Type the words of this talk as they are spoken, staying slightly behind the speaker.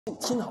你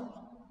听好了，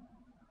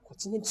我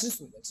今天之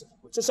所以来这里，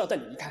我就是要带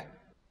你离开。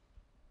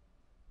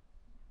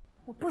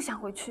我不想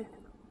回去。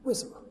为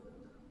什么？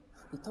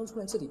你当初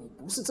来这里，你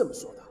不是这么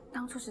说的。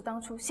当初是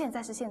当初，现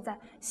在是现在。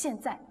现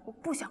在我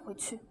不想回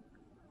去。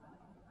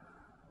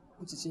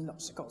吴吉吉，老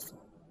实告诉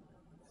我，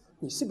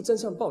你是不是真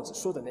像报纸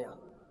说的那样，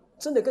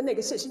真的跟那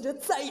个谢欣哲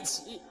在一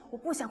起？我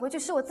不想回去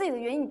是我自己的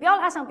原因，你不要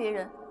拉上别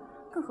人。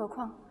更何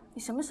况，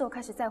你什么时候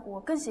开始在乎我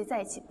跟谁在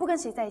一起，不跟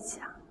谁在一起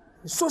啊？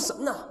你说什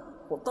么呢？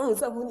我当然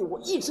在乎你，我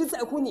一直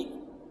在乎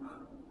你。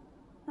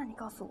那你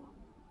告诉我，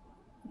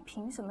你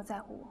凭什么在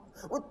乎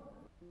我？我。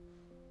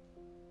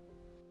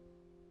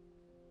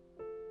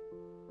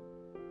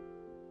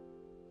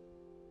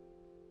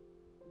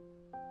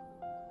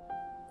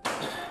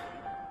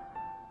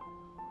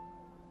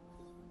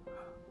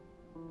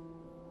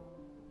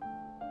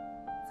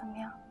怎么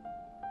样？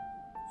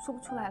说不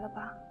出来了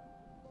吧？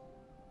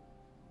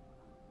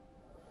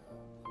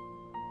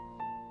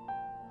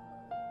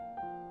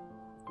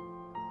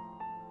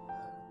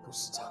不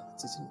是这样的，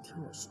姐姐，你听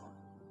我说。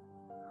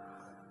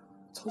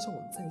从小我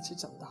们在一起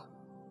长大，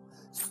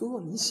所有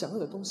你想要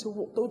的东西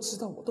我都知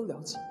道，我都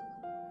了解。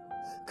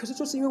可是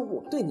就是因为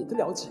我对你的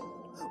了解，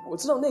我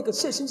知道那个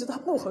谢欣哲他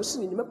不合适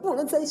你，你们不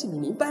能在一起，你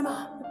明白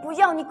吗？我不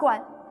要你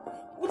管。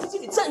吴姐姐，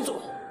你站住！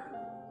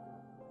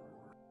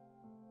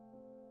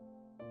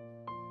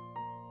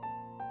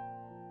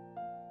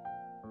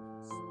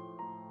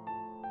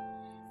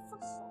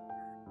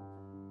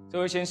这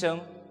位先生，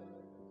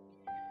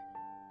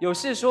有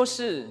事说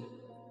事，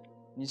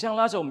你这样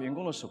拉着我们员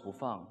工的手不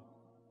放，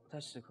不太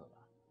适合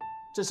吧？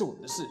这是我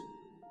的事，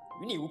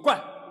与你无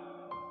关。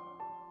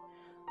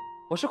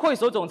我是会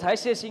所总裁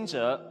谢欣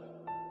哲，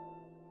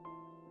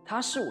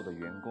他是我的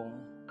员工，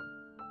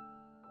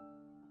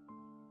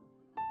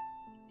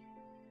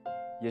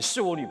也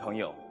是我女朋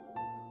友。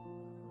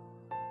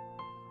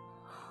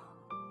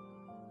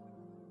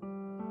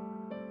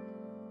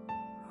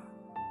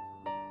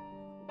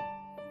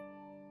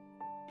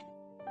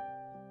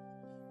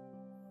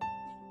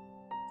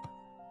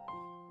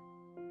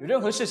有任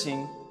何事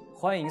情，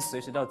欢迎随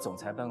时到总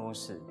裁办公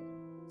室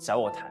找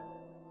我谈。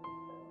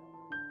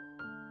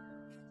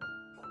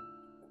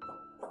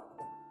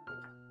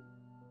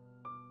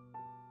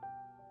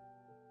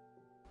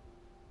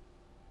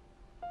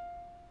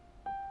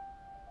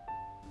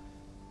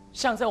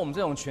像在我们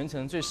这种全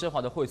层最奢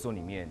华的会所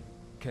里面，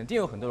肯定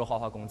有很多的花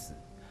花公子，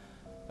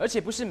而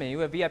且不是每一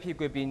位 VIP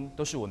贵宾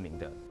都是文明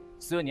的，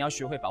所以你要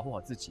学会保护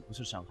好自己，不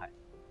受伤害。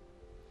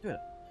对了，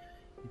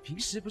你平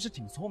时不是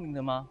挺聪明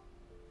的吗？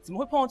怎么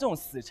会碰到这种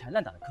死缠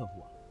烂打的客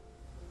户啊？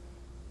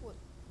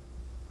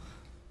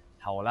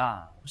好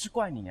啦，不是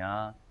怪你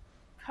啊，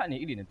看你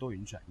一脸的多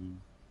云转阴，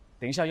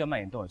等一下要蔓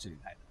延到我这里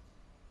来了。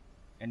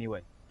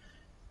Anyway，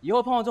 以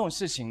后碰到这种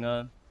事情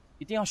呢，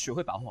一定要学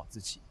会保护好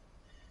自己。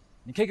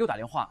你可以给我打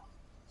电话，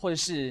或者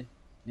是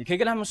你可以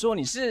跟他们说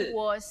你是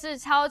我是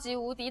超级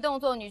无敌动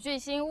作女巨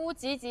星乌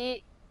吉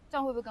吉，这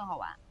样会不会更好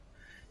玩？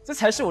这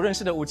才是我认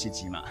识的乌吉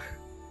吉嘛。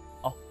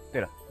哦，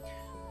对了，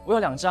我有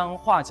2张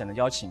画展的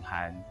邀请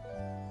函，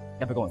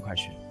要不要跟我一块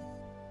去？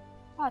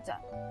画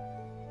展，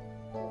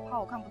我怕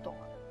我看不懂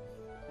啊。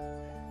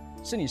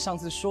是你上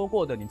次说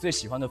过的你最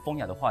喜欢的风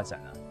雅的画展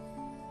啊。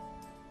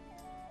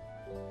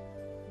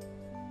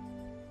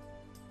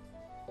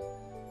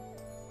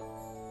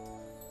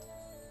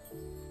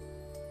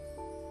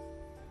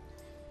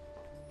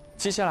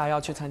接下来要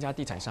去参加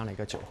地产商的一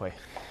个酒会，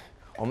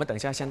我们等一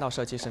下先到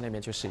设计师那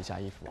边去试一下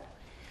衣服。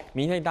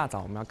明天一大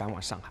早我们要赶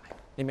往上海，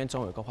那边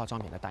中午有个化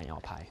妆品的代言要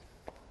拍。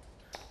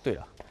对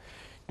了，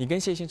你跟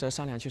谢欣哲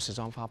商量去时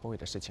装发布会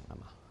的事情了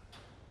吗？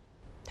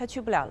他去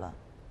不了了。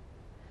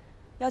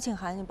邀请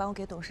函你帮我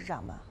给董事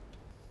长吧。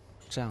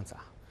这样子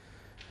啊，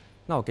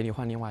那我给你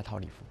换另外一套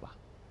礼服吧。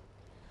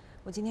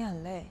我今天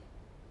很累，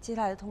接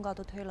下来的通告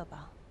都推了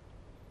吧。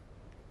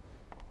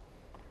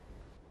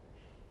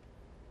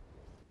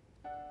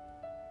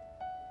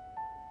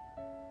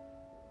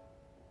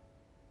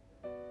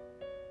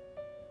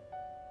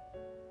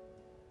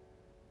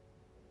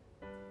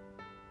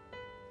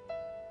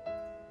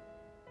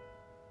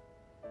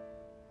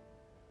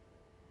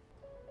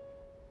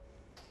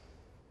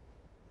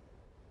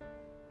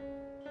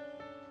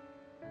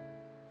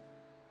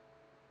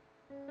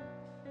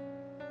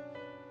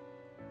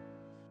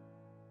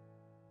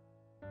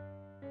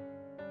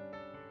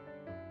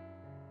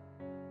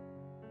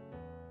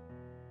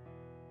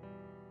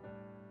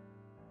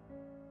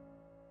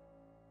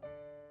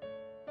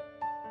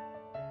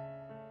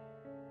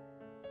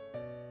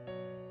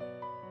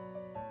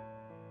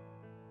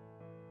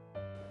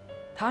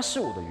她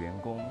是我的员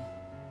工，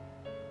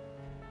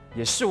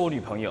也是我女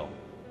朋友。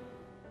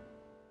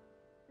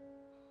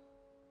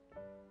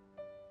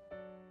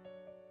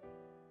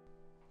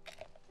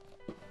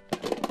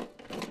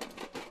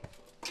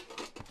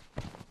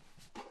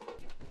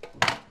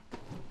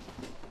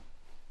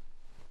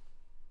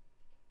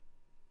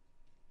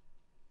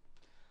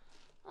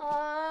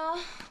啊，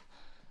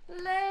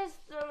累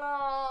死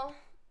了！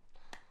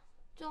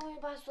终于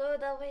把所有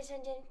的卫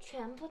生间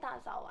全部打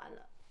扫完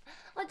了。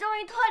我终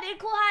于脱离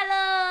苦海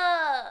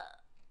了！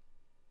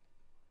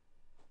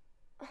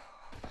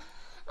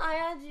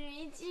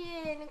菊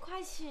姐，你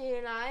快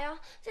起来呀！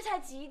这才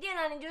几点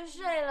了，你就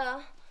睡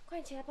了？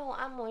快起来帮我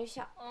按摩一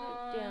下，快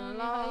点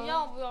啦！你还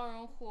要不要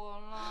人活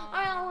了？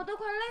哎呀，我都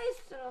快累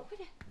死了，快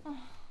点！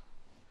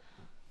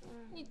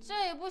你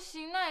这也不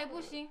行，那也不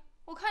行，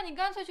我看你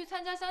干脆去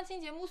参加相亲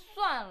节目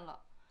算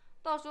了，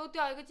到时候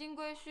钓一个金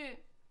龟婿，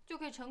就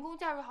可以成功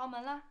嫁入豪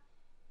门啦。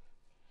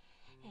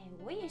哎，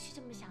我也是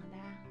这么想的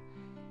啊。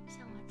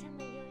像我这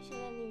么优秀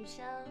的女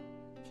生，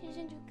天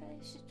生就该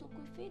是做贵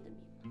妃的命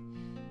嘛。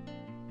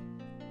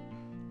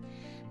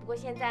不过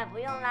现在不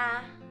用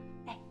啦。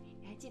哎，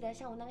你还记得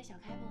上午那个小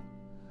开不？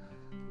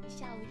我们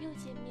下午又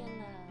见面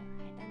了，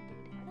还单独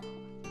聊了会儿。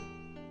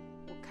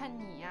我看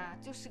你呀，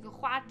就是个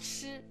花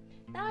痴。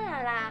当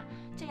然啦，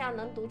这样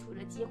能独处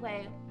的机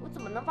会，我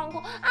怎么能放过？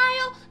哎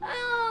呦，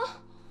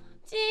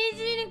吉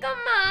吉，你干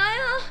嘛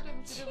呀？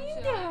轻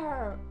点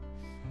儿。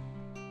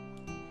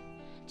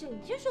整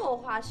天说我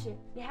花痴，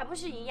你还不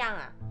是一样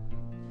啊？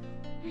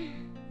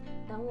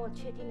等我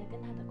确定了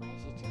跟他的关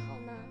系之后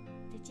呢，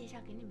再介绍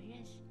给你们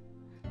认识。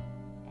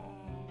哎，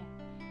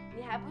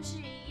你还不是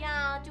一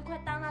样，就快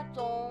当那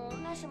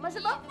什么夫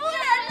人了？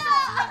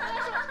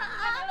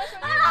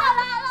好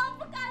了，我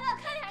不干了，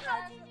快点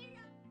靠吉吉。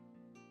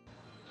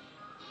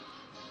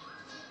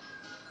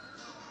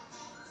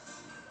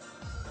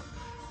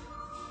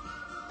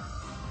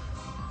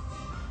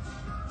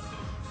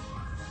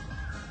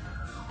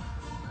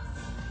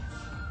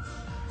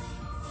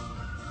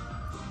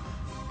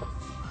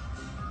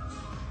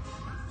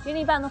给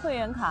你办的会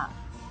员卡，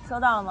收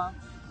到了吗？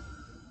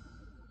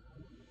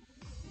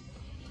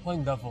欢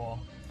迎大佛，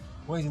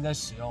我已经在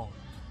使用了。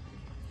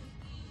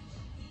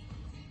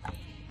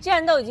既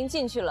然都已经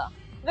进去了，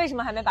为什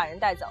么还没把人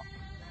带走？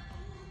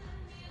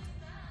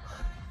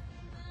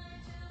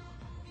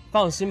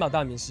放心吧，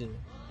大明星，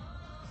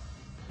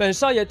本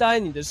少爷答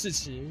应你的事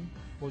情，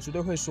我绝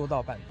对会说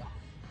到办到。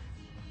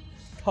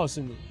告诉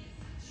你，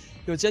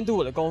有监督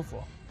我的功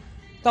夫，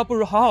倒不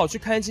如好好去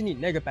看紧你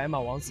那个白马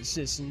王子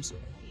谢欣哲。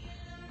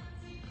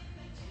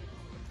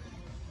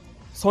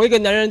从一个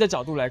男人的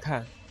角度来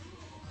看，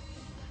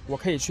我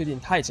可以确定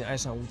他已经爱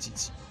上乌吉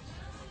吉。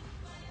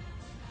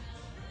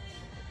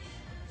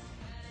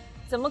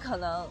怎么可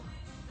能？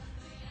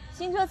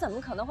欣哲怎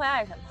么可能会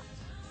爱上他？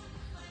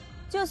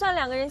就算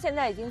两个人现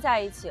在已经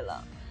在一起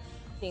了，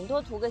顶多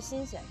图个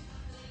新鲜，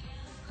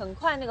很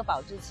快那个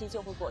保质期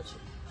就会过去。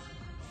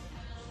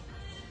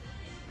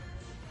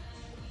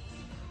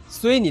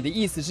所以你的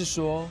意思是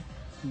说，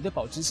你的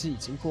保质期已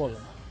经过了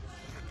吗？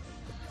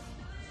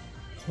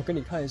我跟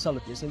你开玩笑的，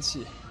别生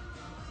气。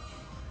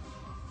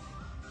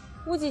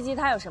乌吉吉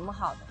她有什么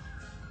好的？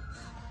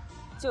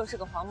就是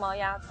个黄毛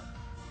丫头，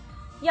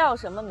要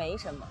什么没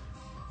什么。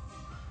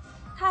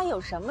她有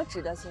什么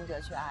值得欣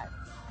哲去爱的？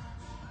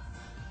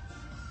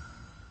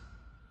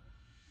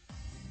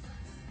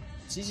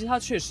吉吉她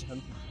确实很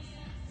普通，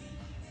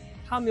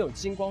她没有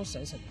金光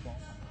闪闪的光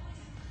环，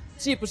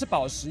既不是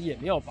宝石，也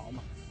没有宝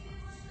马，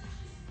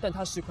但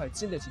她是块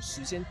经得起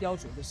时间雕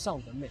琢的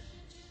上等美。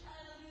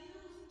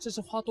这是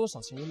花多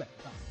少钱也买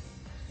不到。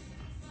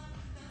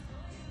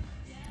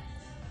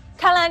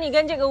看来你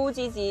跟这个乌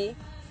吉吉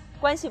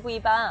关系不一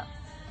般啊。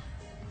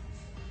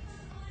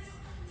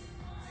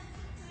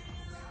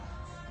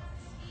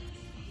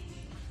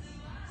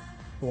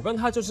我跟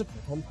他就是普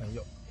通朋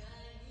友，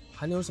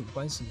还能有什么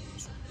关系呢？你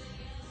说？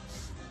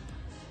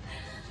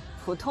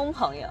普通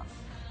朋友，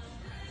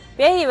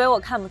别以为我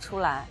看不出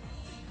来，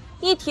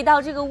一提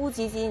到这个乌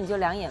吉吉你就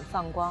两眼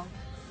放光。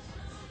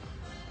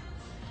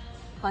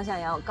黄小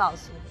阳，我告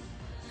诉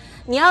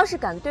你，你要是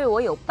敢对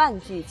我有半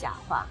句假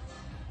话，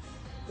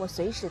我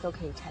随时都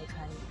可以拆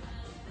穿你。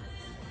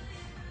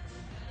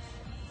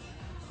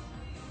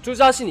朱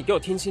家熙，你给我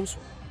听清楚，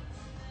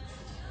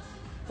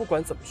不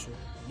管怎么说，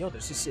你要的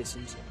是谢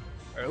欣哲，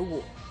而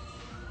我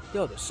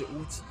要的是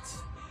乌吉吉。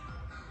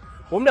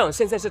我们俩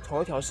现在是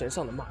同一条绳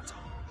上的蚂蚱，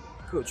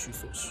各取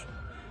所需。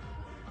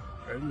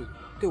而你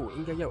对我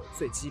应该要有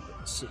最基本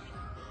的信任。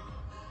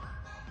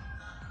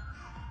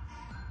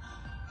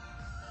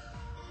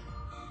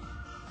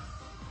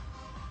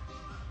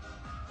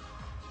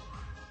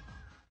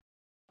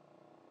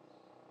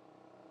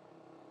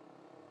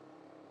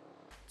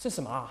这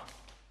什么啊？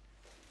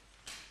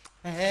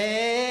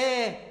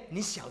哎，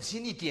你小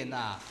心一点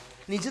呐！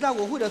你知道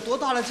我费了多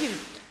大的劲，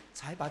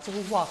才把这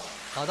幅画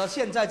搞到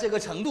现在这个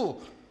程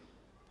度？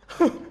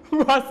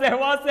哇塞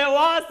哇塞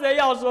哇塞！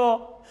要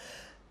说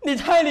你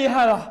太厉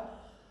害了，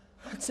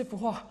这幅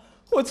画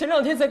我前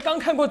2天才刚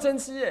看过真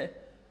迹哎，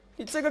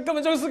你这个根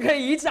本就是可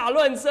以以假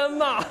乱真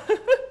嘛！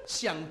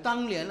想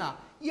当年啊，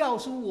要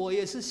说我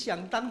也是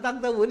响当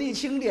当的文艺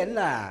青年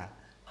啦。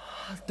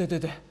对对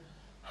对，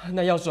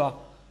那要说啊，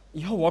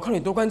以后我要靠你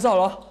多关照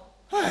了。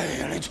哎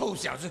呀，你臭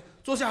小子，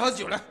坐下喝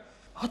酒来。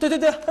啊，对对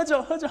对，喝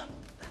酒喝酒。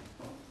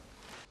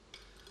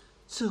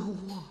这幅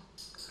画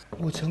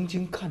我曾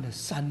经看了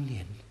3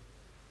年，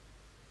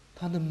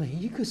它的每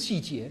一个细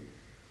节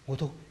我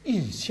都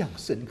印象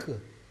深刻。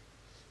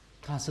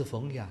它是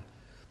冯雅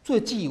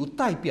最具有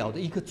代表的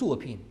一个作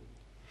品，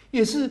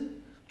也是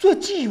最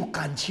具有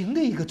感情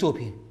的一个作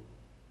品。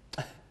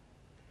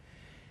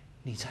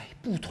你在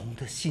不同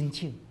的心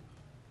境、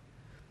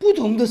不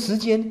同的时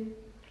间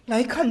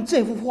来看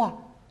这幅画，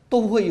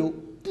都会有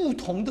不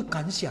同的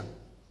感想。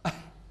哎，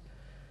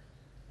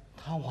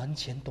他完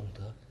全懂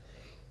得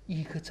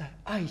一个在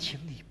爱情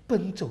里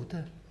奔走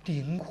的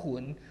灵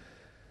魂。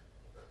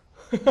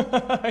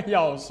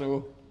耀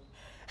叔，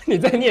你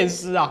在念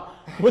诗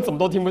啊？我怎么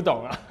都听不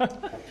懂啊？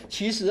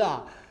其实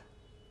啊，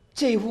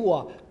这幅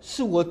啊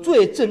是我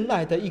最珍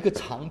爱的一个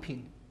藏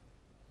品，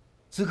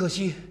只可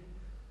惜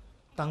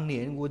当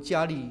年我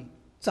家里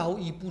遭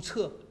遇不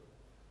测，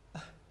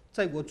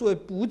在我最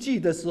不济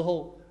的时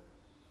候，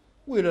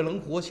为了能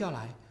活下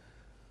来，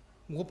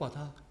我把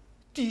它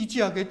低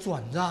价给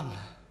转让了。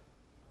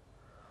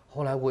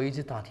后来我一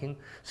直打听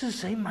是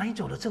谁买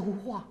走了这幅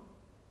画，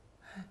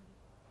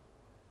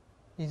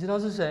你知道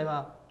是谁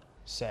吗？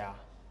谁啊？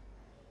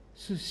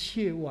是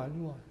谢婉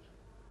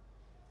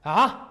婉。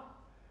啊？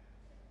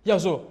耀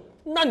叔，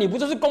那你不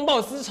就是公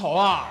报私仇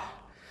啊？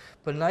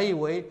本来以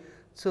为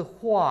这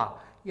画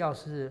要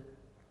是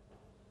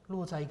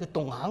落在一个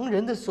懂行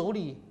人的手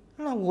里，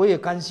那我也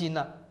甘心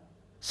了。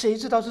谁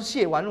知道是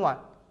谢婉婉，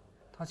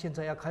她现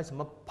在要开什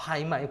么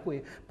拍卖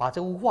会，把这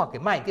幅画给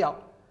卖掉。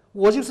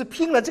我就是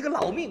拼了这个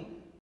老命，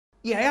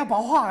也要把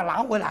画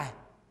拿回来。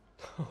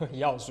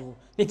耀叔，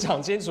你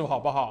讲清楚好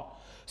不好？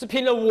是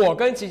拼了我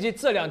跟琪琪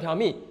这2条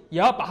命，也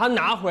要把它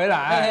拿回来。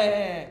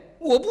哎，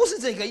我不是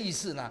这个意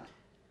思呢。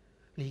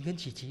你跟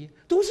琪琪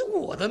都是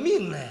我的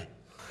命呢。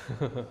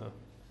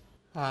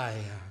哎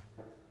呀，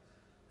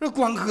那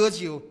光喝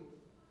酒，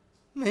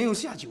没有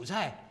下酒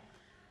菜，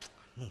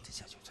弄得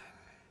下酒菜。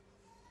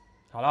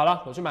好了好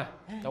了，我去买，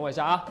等我一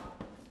下啊。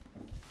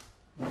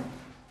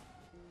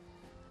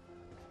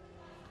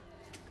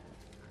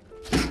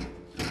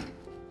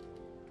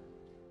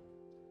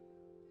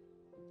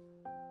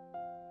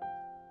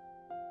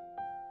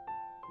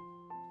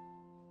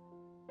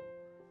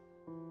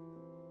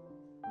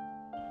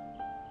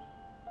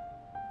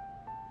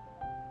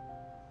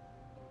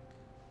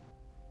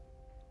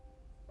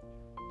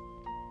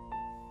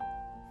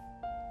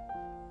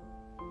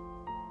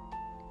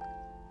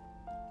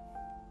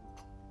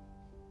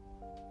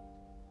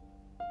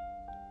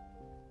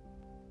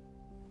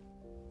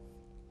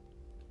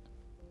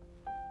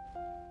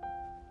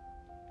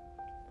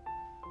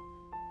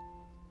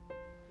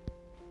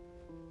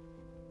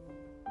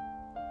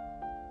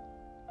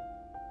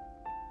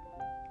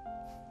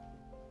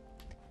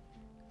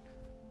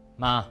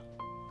妈，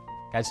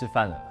该吃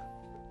饭了。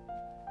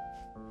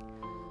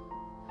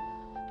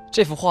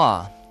这幅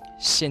画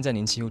现在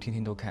您几乎天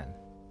天都看，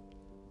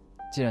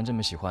既然这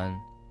么喜欢，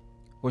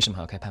为什么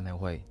还要开拍卖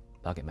会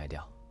把它给卖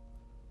掉？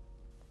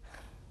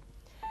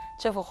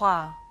这幅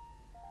画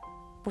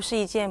不是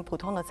一件普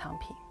通的藏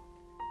品。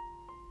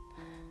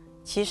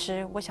其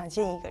实我想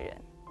见一个人，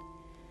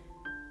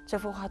这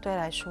幅画对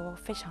来说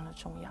非常的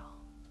重要。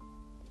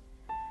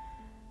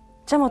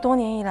这么多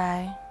年以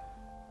来，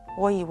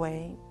我以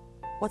为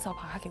我早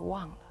把它给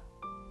忘了，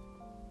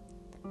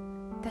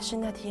但是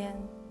那天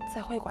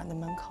在会馆的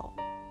门口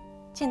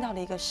见到了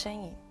一个身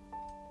影，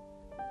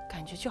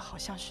感觉就好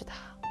像是他。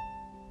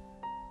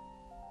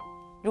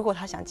如果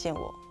他想见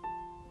我，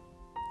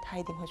他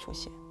一定会出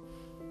现。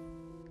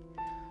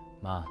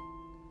妈，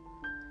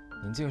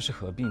您这又是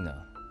何必呢？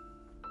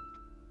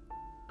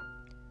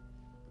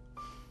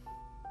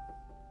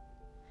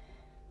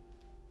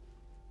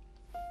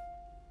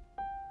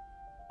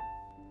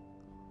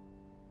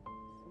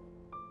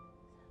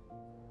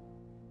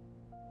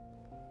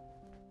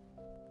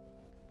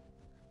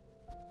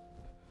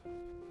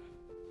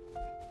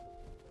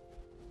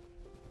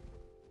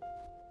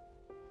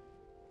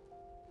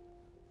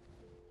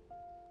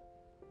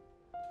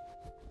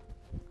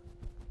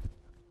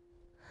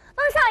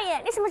少爷，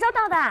你什么时候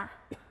到的？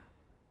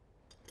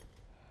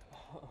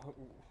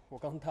我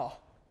刚到。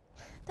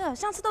对了，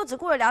上次都只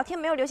顾着聊天，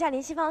没有留下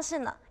联系方式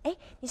呢。哎，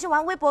你是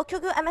玩微博、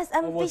QQ、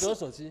MSN、我只有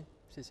手机，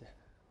谢谢。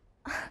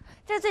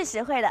这是最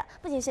实惠的，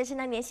不仅随时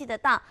能联系得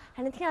到，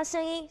还能听到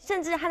声音，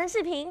甚至还能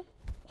视频。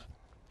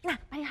那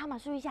把你号码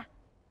输入一下，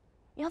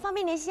以后方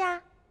便联系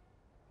啊。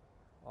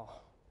哦。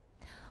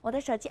我的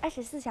手机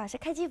24小时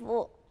开机服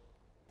务。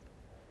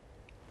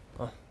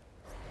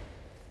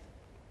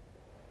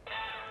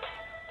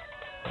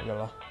有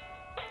了。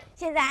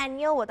现在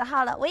你有我的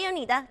号了，我也有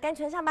你的，赶紧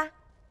存上吧。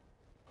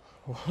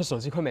我手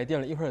机快没电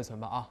了，一会儿存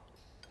吧啊。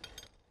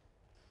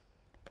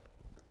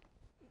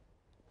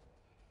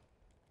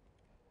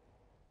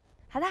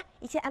好的，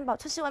一切安保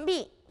出示完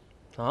毕。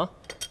啊？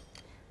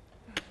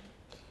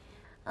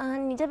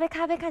你这杯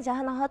咖啡看起来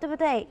很好喝，对不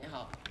对？你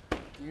好，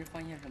你是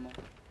方先生吗？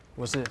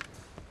我是。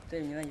这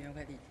是您的1元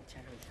快递，请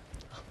签收一下。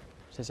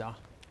谢谢啊。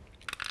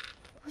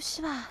不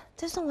是吧？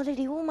这送我的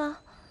礼物吗？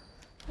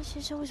方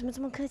先生为什么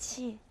这么客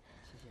气？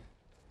谢谢。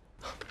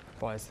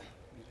不好意思。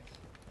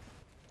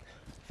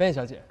飞燕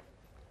小姐，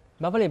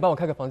麻烦你帮我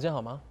开个房间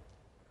好吗？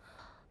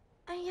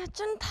哎呀，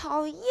真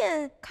讨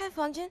厌！开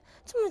房间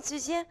这么直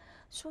接，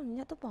说人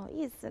家都不好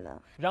意思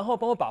了。然后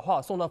帮我把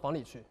画送到房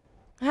里去。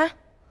啊？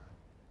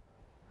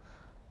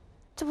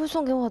这不是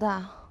送给我的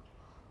啊？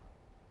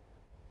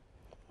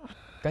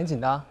赶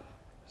紧的啊，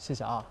谢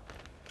谢啊。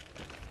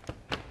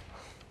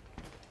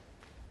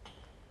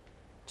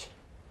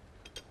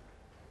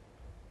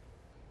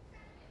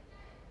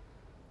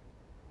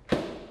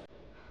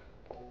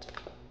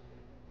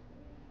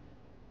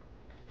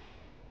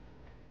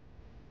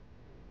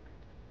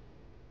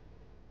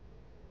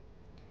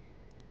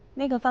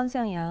那个方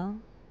向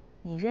阳，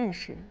你认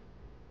识，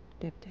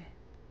对不对？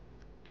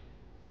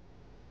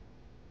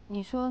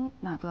你说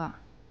哪个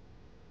啊？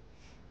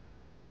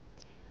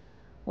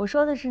我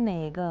说的是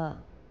哪一个？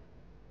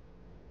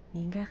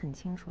你应该很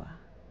清楚啊。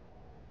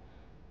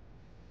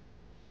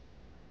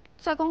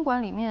在公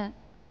馆里面，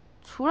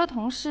除了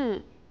同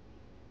事，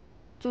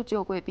就只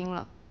有贵宾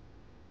了。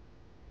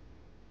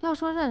要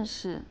说认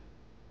识，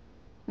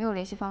没有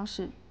联系方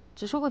式，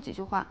只说过几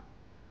句话。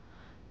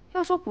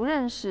要说不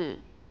认识，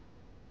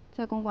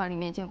在公馆里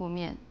面见过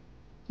面，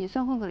也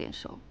算混个脸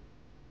熟。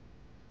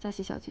嘉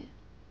熙小姐，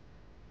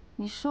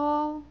你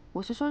说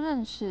我是说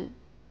认识，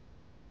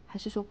还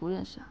是说不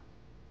认识啊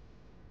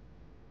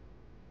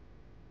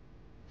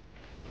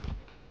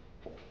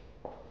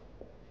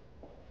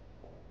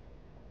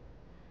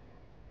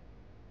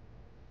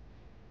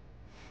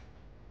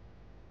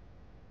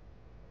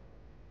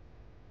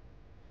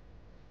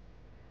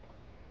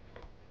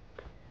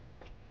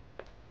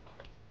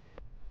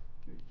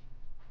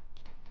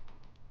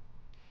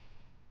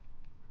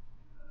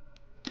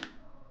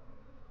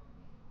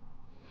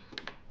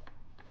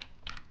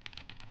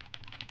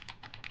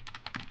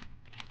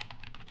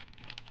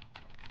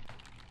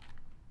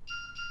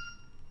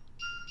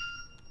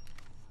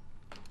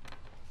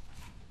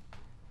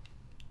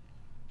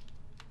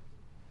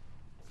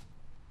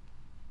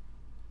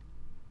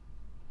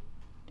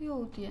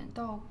？6点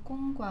到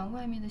公馆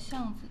外面的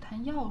巷子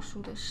谈要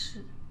书的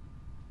事。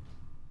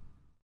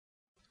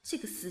这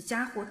个死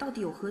家伙到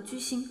底有何居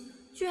心？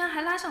居然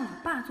还拉上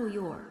老爸做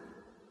诱饵！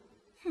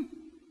哼，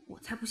我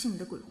才不信你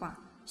的鬼话，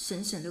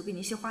省省留给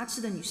那些花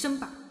痴的女生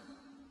吧。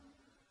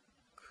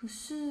可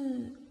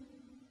是，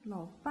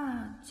老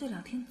爸这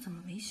2天怎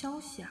么没消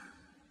息啊？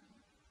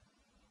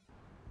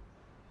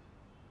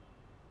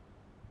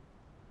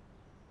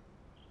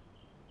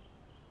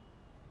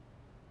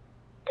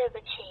对不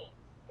起，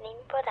您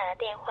拨打的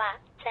电话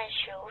暂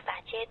时无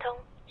法接通，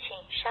请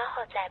稍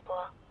后再拨。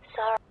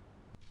Sorry。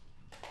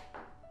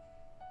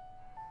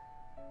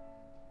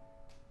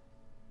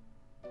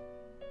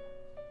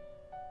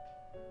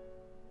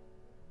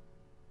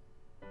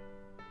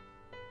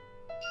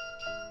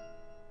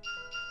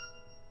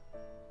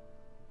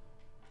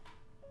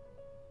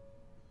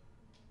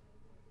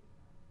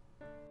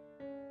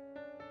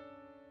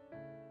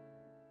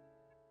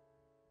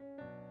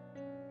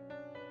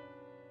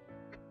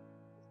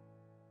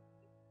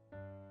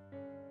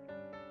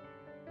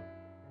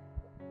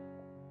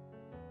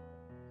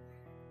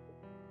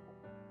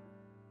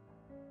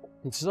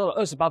你迟到了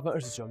28分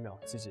29秒，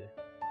姐姐，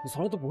你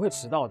从来都不会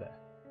迟到的。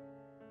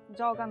你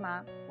找我干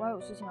嘛？我还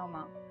有事情要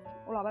忙。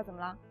我老爸怎么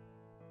啦？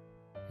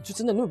你就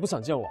真的那么不想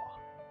见我啊？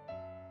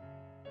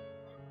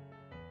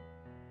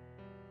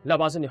你老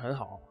爸身体很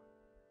好，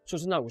就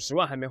是那50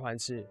万还没还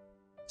清，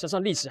加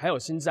上利息还有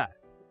新债。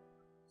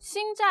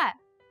新债？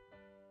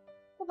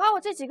我把我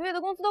这几个月的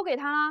工资都给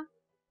他啦。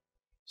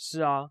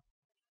是啊，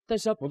但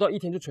是他不到1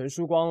天就全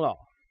输光了。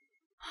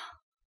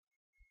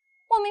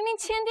我明明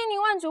千叮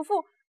咛万嘱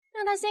咐，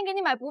让他先给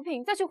你买补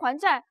品，再去还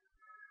债，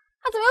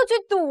他怎么又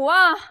去赌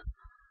啊？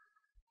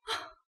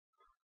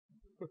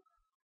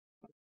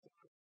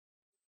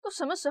都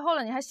什么时候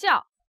了，你还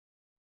笑？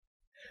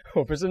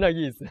我不是那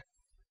意思，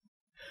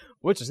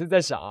我只是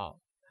在想啊，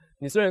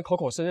你虽然口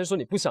口声声说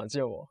你不想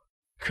见我，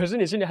可是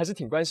你心里还是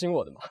挺关心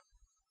我的嘛。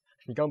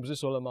你刚不是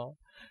说了吗？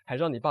还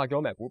让你爸给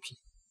我买补品。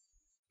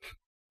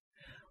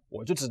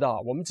我就知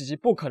道我们姐姐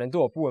不可能对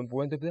我不闻不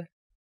问，对不对？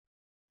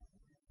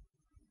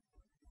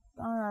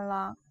当然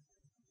啦。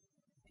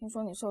听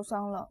说你受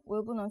伤了，我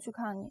又不能去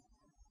看你，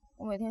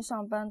我每天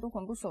上班都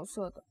魂不守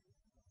舍的。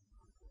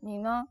你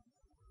呢？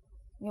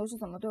你又是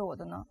怎么对我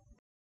的呢？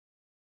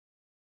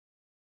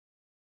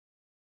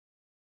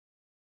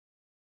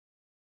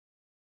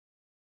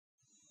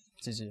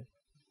姐姐，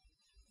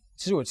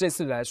其实我这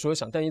次来，除了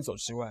想带你走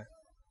之外，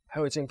还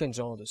有一件更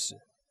重要的事。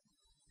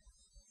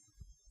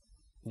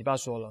你爸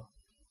说了，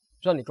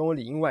让你跟我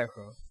里应外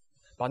合，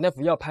把那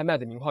幅要拍卖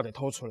的名画给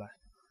偷出来。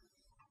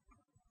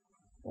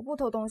我不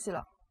偷东西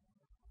了。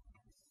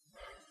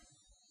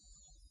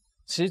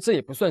其实这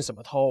也不算什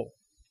么偷，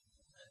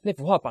那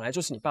幅画本来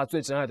就是你爸最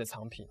珍爱的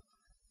藏品，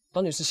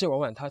当年是谢婉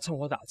婉她趁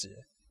火打劫，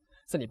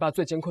在你爸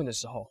最艰困的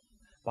时候，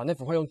把那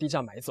幅画用低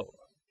价买走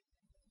了。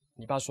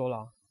你爸说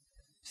了，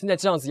现在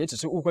这样子也只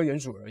是物归原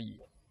主而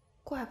已。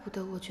怪不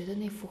得我觉得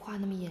那幅画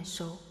那么眼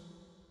熟，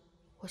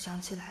我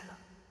想起来了，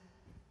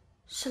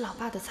是老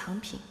爸的藏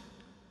品。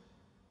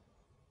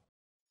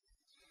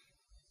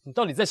你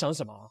到底在想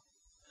什么啊？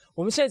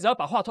我们现在只要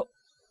把画偷……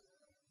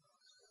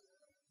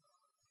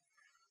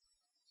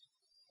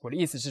我的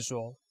意思是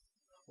说，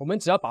我们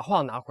只要把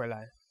画拿回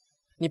来，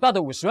你爸的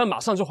50万马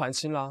上就还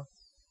清啦。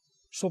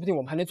说不定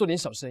我们还能做点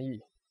小生意，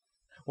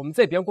我们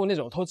再也不要过那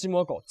种偷鸡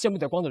摸狗、见不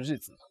得光的日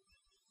子了。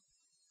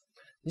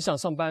你想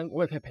上班，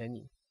我也可以陪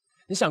你；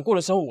你想过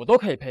的生活，我都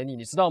可以陪你，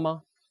你知道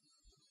吗？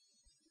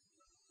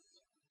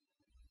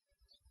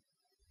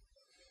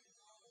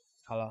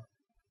好了，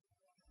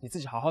你自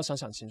己好好想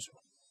想清楚。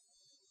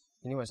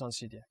明天晚上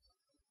7点，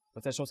我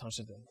在收藏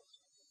室等你。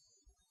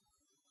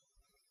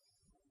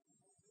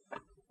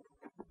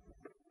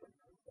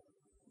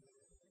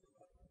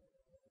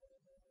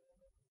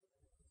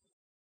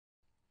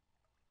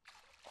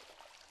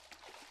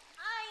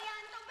哎呀，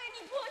都被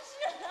你过世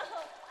了！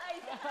哎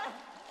呀，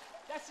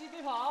嘉熙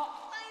别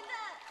跑！坏蛋！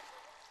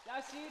嘉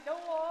熙等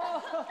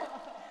我！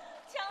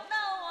抢到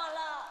我了！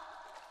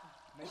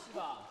没事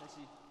吧，嘉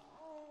熙？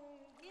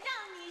你让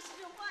你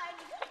使坏，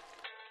你看。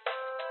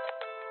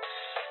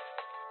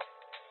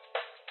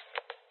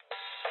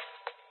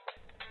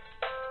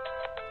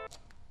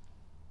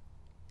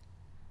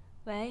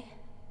喂，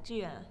志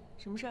远，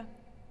什么事儿？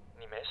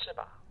你没事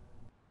吧？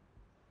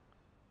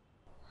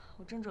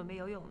我正准备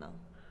游泳呢。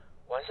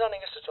晚上那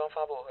个时装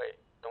发布会，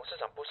董事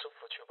长不舒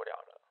服去不了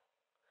了。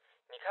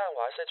你看，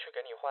我还是去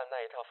给你换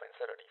那一套粉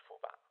色的礼服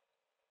吧。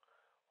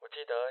我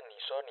记得你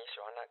说你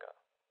喜欢那个。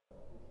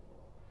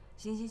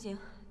行行行，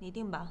你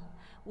定吧。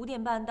5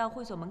点半到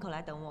会所门口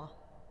来等我。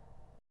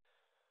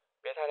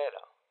别太累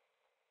了。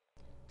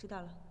知道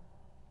了。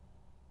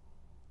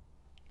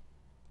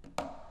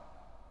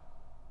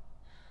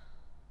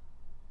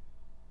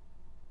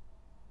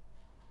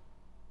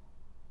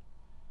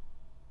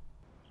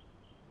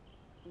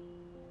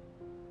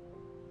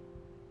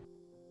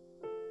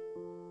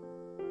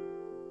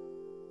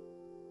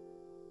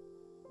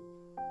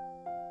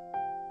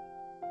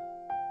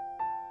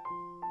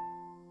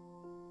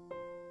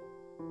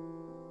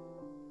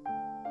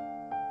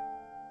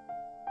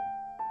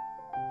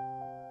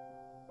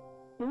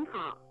您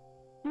好，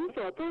您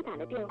所拨打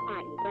的电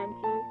话已关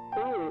机，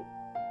所以……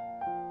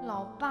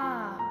老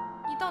爸，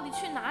你到底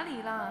去哪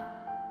里啦？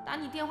打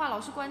你电话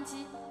老是关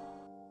机。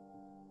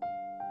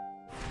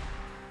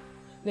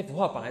那幅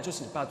画本来就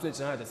是你爸最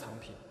珍爱的藏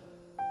品，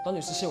当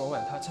女士谢婉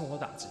婉她趁火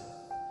打劫，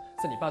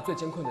在你爸最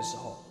艰困的时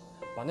候，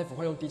把那幅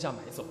画用低价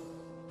买走。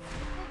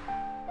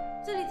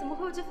这里怎么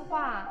会有这幅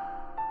画啊？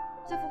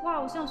这幅画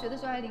我上学的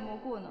时候还临摹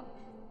过呢。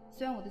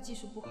虽然我的技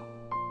术不好，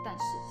但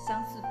是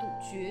相似度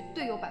绝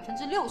对有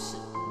60%。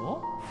哦，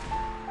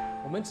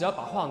我们只要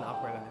把画拿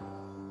回来，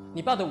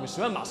你爸的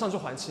50万马上就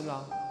还清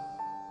啦。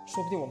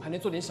说不定我们还能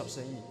做点小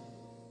生意，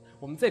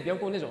我们再也不用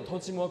过那种偷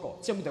鸡摸狗、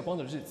见不得光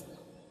的日子。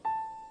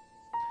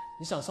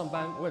你想上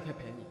班，我也可以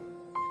陪你；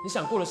你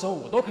想过的生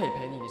活，我都可以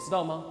陪你，你知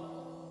道吗？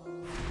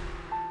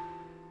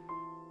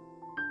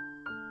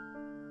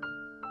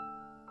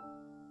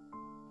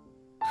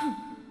哼，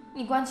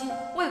你关机，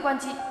我也关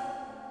机。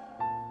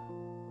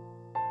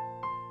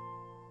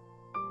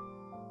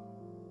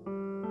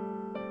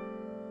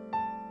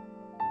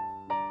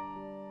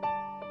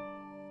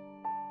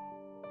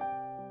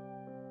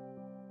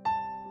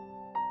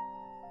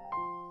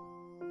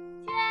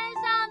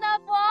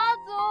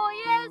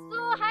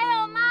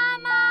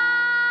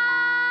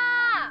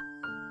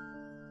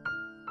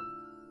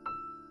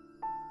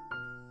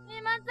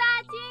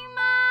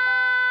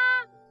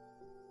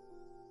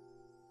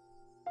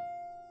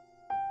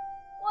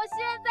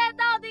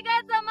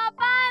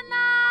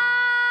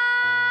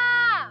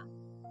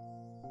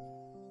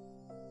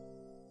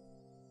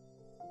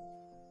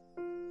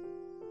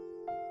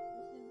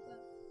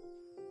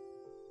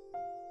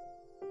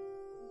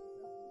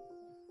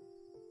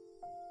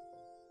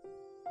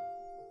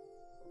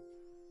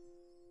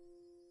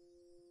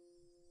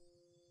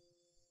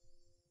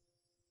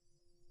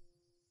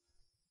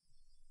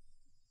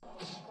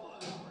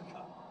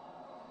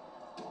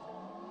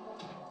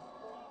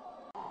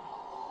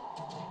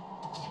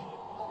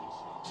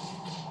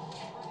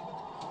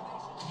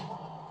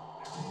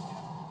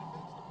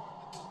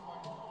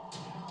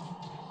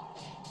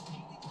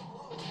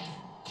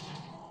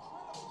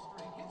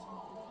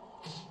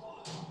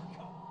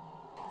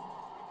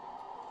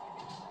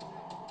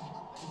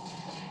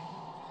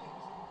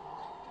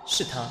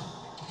是他。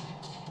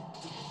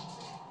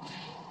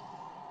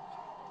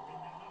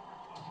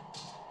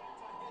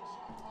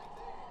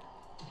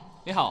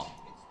你好。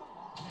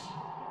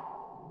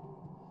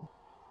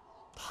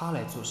他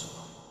来做什么？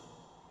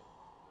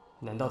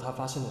难道他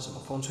发生了什么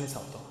风吹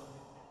草动？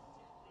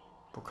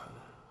不可能。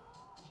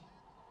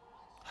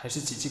还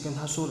是吉吉跟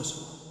他说了什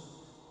么？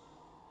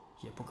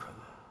也不可能。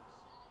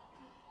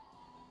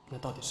那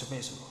到底是为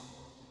什么？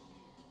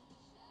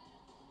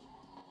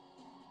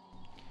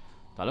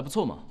打得不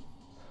错嘛。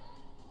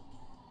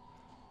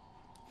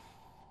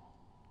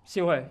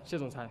幸会，谢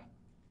总裁，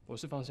我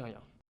是方向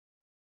阳。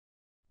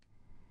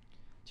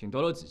请多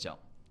多指教。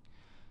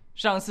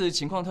上次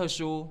情况特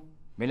殊，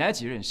没来得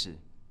及认识，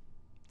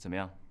怎么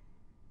样？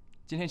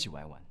今天一起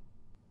玩一玩。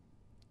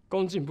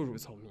恭敬不如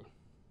从命。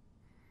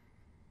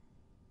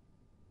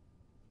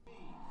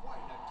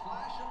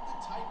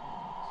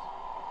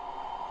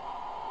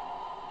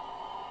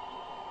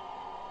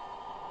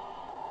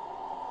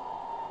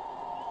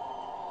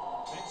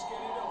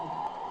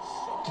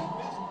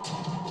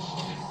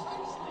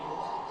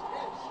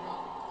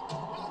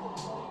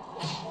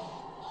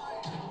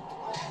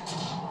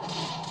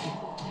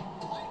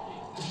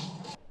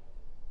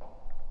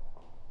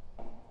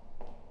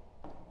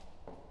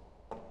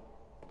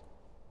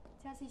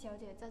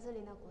这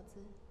里拿果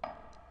汁。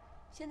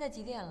现在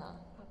几点了？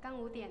刚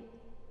5点。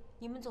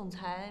你们总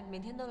裁每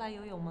天都来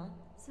游泳吗？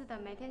是的，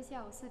每天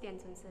下午4点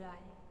准时来。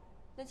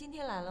那今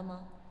天来了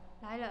吗？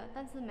来了，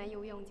但是没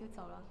游泳就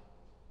走了。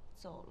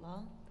走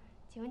了？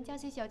请问佳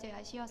琪小姐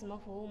还需要什么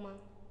服务吗？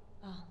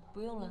啊，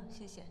不用了，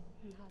谢谢。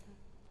好的。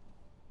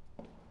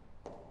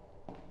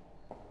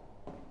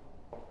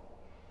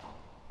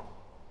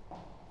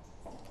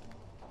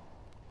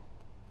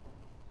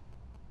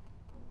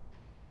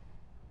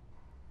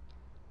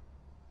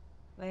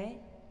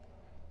喂，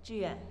志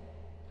远，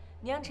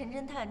你让陈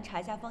侦探查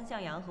一下方向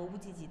阳和乌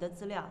吉吉的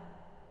资料，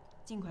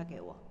尽快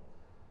给我。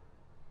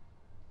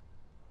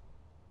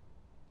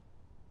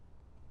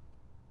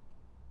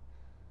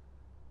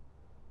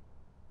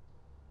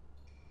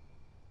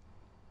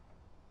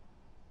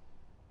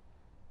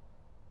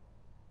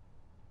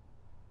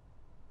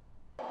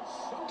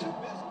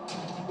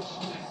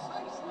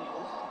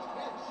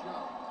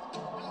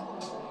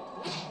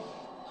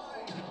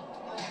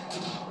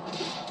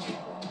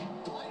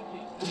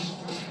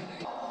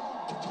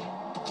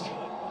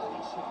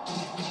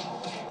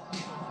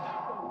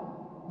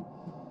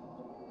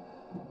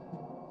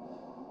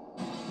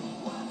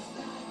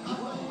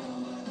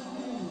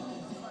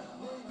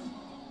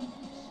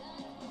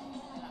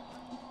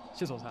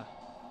谢总裁，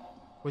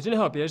我今天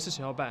还有别的事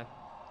情要办，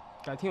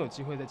改天有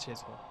机会再切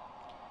磋。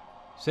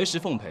随时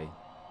奉陪，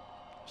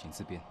请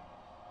自便。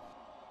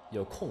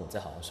有空我再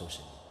好好收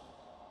拾你。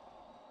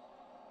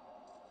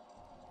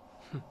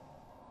哼。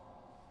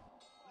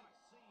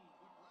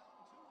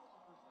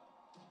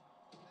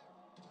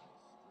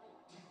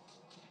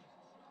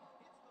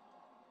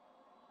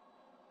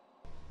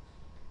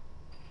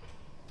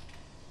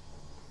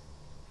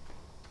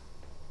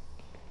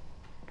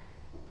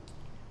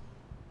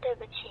对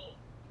不起，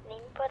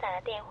您拨打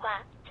的电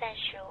话暂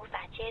时无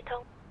法接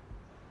通。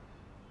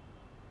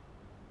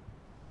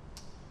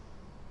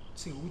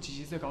这个乌吉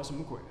吉在搞什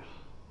么鬼啊？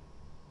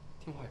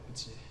电话也不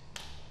接。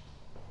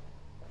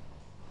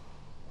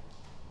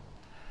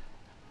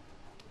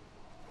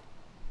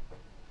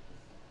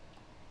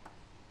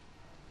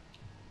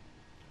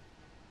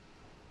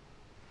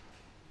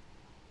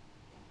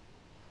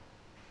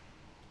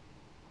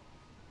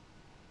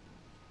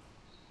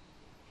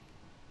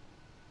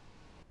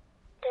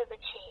对不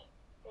起，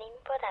您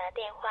拨打的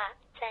电话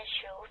暂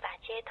时无法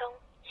接通，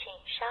请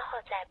稍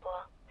后再拨。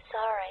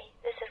Sorry,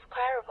 this is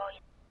Clarable.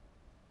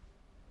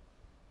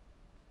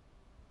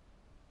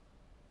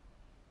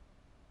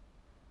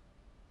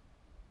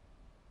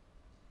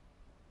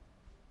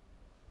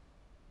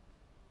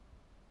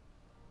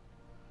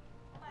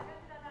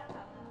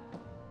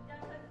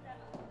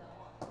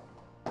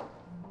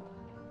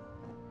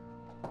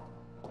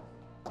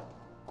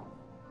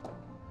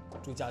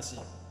 朱佳熙，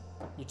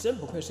你真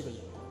不愧是个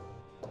演员。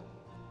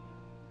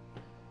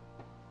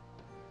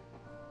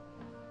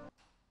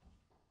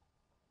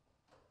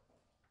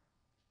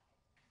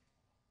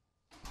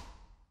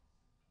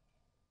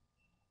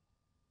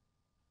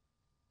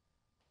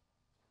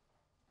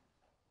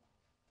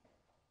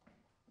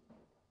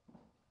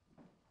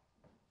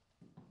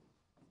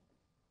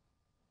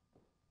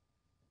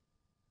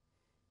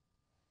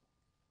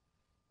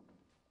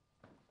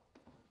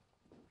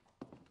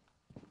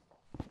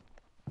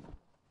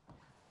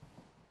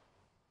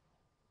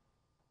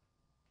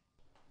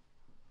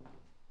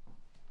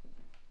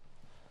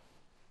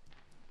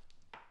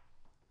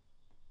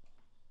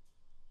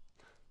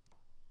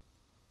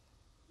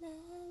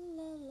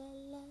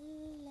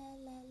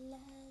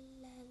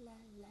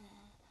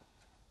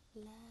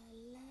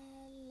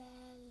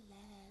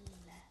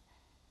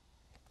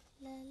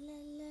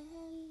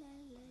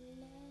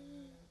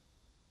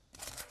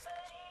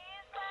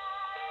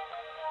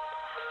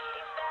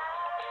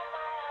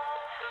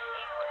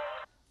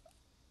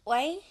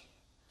喂，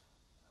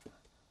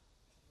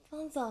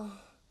方总，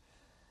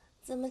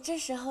怎么这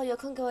时候有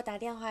空给我打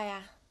电话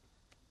呀？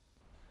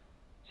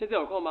现在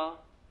有空吗？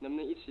能不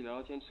能一起聊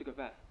聊天，吃个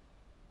饭？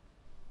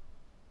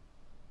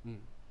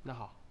那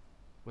好，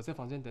我在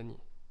房间等你。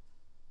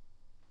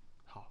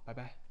好，拜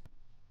拜。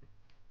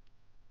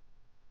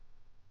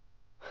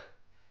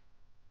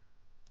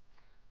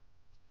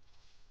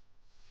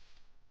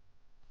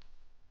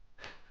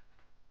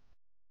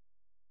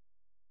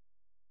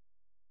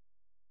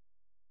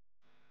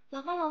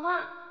老方，老方，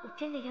我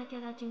真的要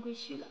钓到金龟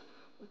婿了！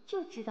我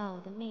就知道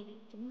我的魅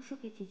力怎么输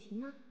给琪琪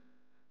呢？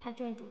他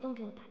居然主动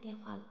给我打电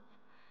话了，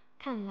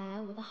看来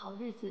我的好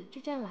日子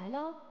就这样来了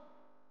哦。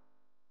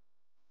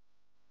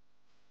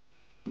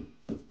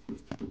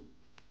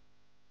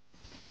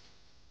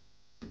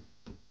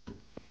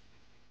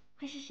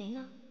会是谁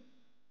呢？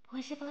不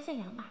会是方向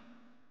阳吧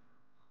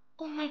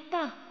 ？Oh my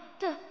god，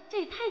 这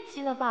也太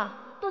急了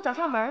吧，都找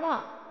上门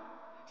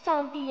了！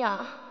上帝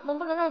啊，能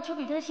不能让丘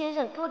比特先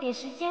生给我点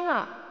时间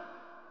啊？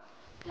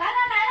来了！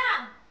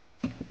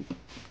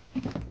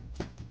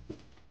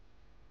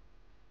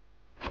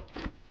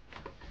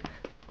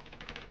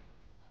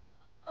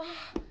啊，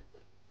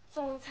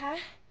总裁，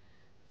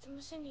怎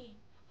么是你？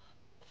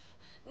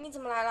你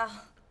怎么来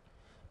了？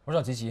我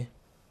找吉吉。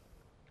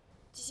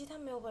吉吉他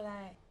没有回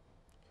来。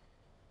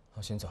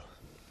我先走了。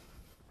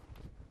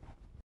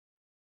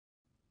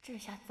这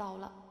下糟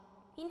了，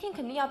明天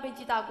肯定要被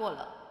记大过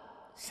了。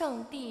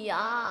上帝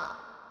呀！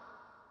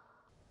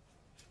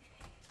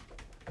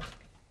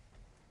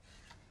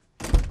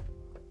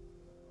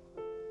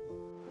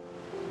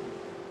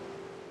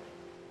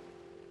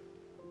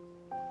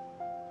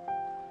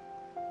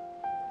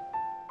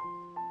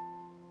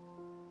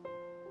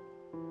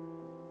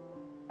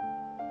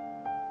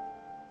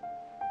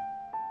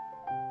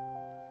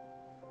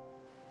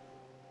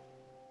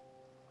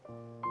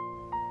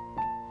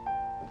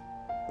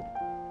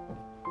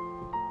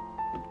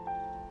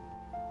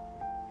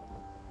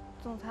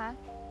总裁，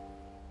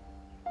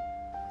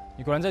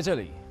你果然在这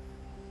里。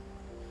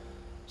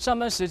上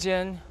班时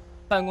间，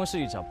办公室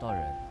里找不到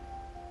人，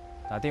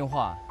打电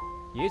话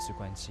也只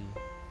关机。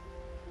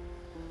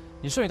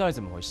你说你到底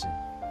怎么回事？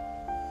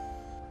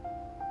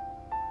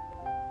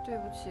对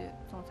不起，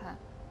总裁，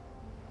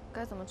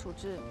该怎么处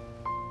置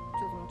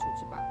就怎么处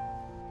置吧。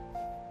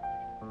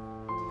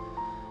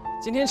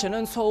今天承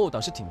认错误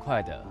倒是挺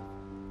快的，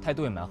态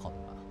度也蛮好的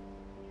嘛。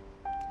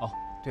哦，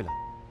对了，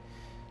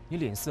你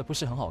脸色不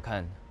是很好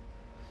看。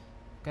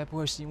 该不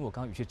会是因为我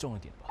刚刚语气重了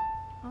点吧？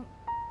嗯，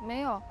没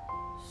有，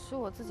是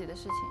我自己的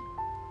事情。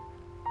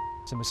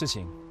什么事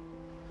情？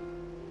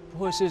不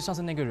会是上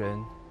次那个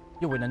人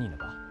又为难你了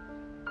吧？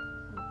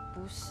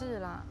不是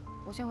啦，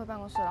我先回办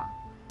公室了。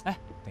哎，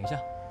等一下，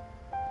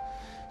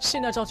现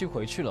在着急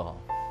回去了哦。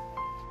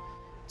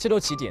这都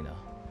几点了？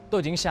都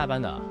已经下班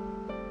了。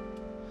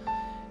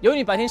由于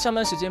你白天上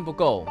班时间不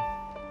够，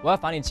我要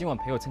罚你今晚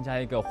陪我参加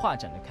一个画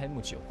展的开幕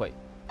酒会，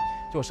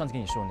就我上次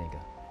跟你说的那个。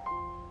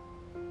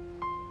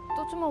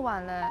 都这么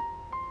晚了，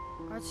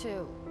而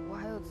且我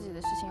还有自己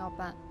的事情要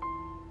办，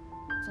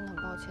真的很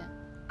抱歉，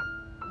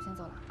我先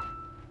走了。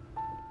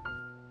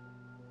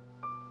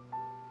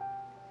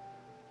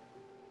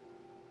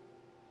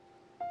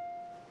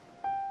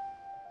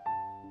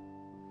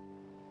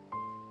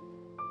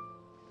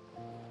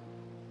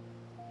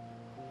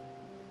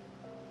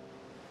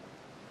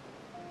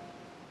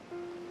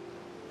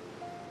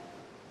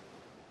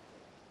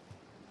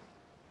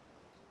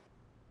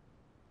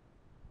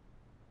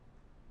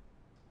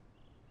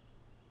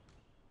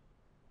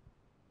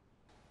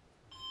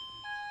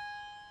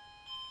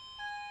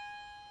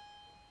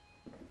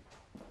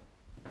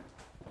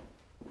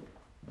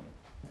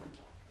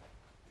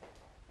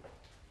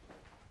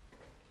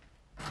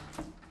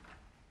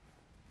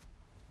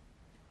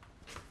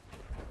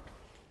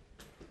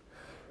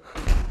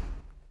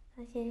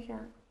方先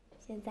生，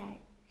现在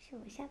是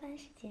我下班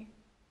时间。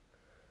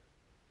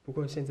不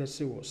过现在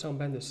是我上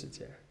班的时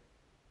间，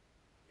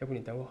要不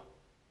你等我？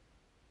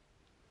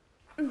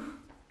嗯，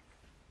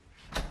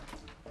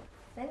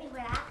等你回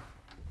来。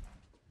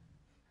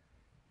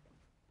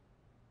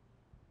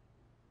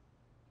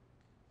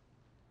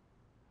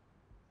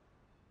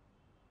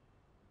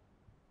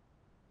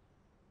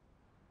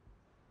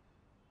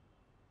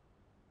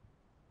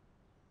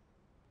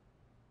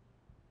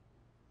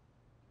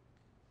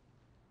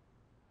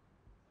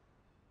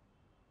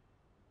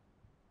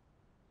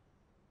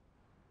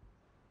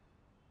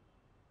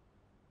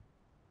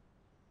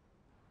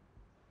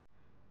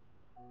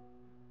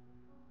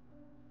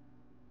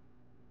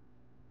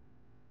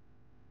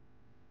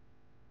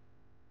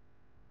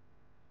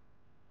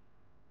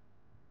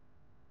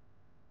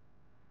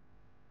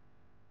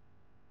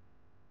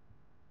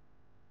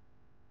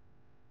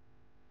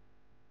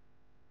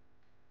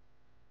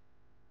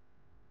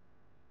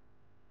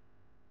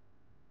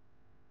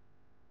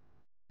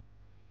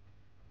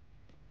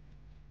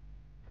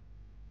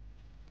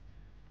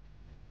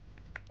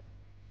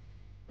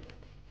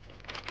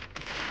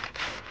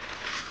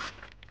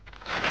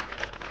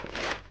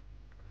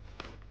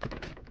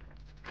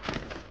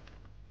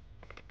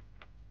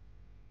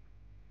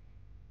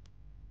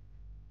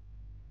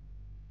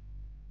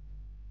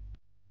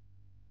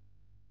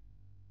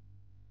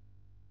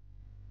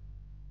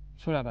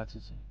出来吧，吉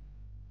吉，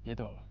别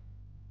躲了。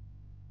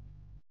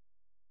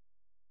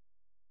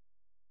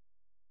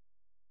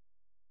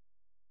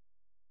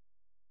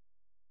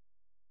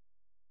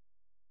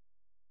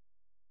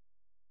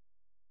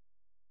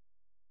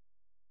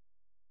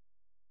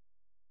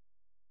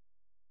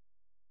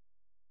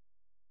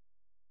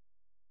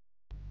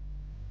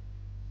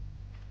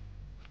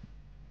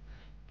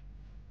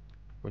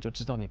我就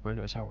知道你不会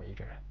留下我一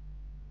个人，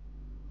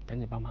赶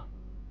紧帮忙，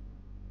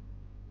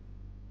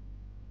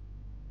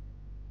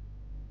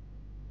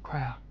快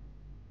啊！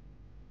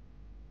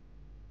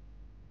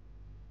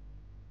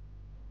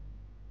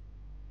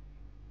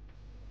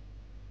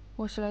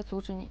我是来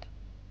阻止你的。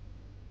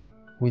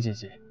吴姐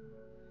姐，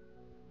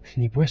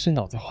你不会是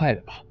脑子坏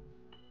了吧？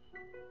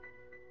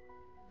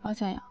方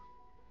向阳，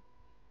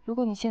如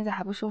果你现在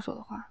还不收手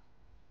的话，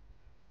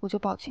我就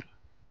报警了。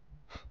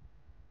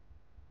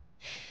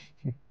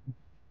你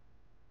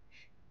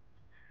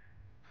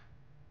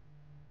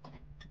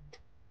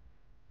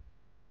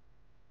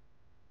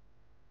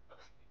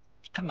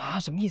干嘛？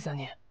什么意思啊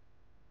你？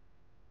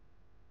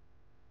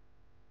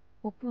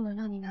我不能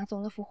让你拿走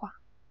那幅画。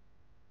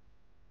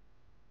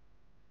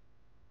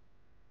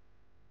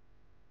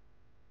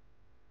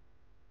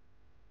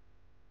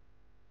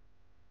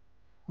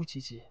吴吉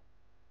吉，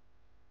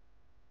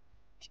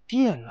你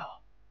变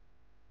了。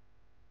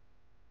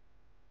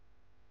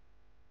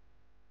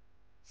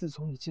自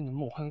从你进了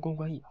梦幻公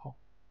馆以后，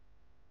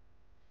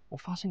我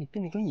发现你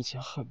变得跟以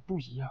前很不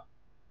一样。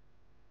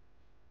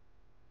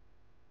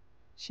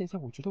现在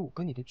我觉得我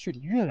跟你的距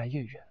离越来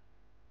越远。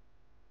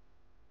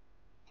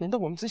难道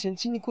我们之前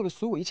经历过的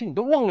所有一切你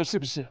都忘了是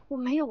不是？我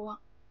没有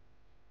忘。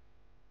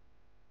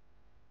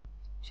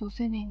9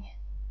岁那年，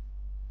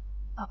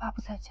老爸不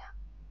在家，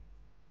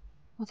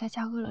我在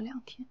家饿了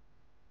2天。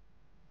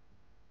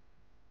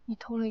你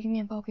偷了一个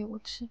面包给我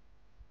吃，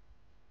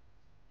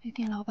被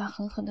店老板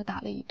狠狠地打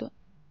了一顿。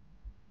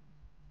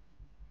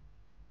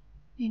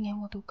那年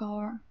我读高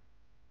2，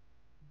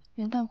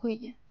元旦汇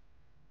演，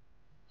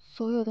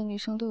所有的女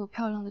生都有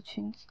漂亮的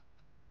裙子。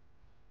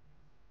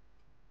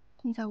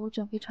正在我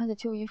准备穿着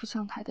旧衣服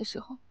上台的时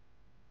候，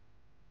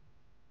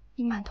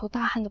你满头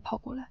大汗地跑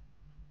过来，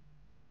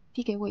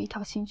递给我一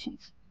条新裙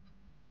子。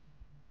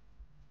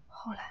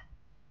后来，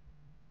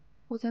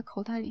我在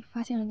口袋里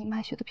发现了你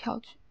卖血的票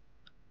据。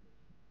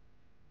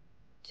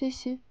这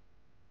些，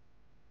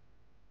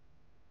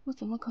我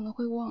怎么可能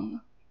会忘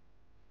呢？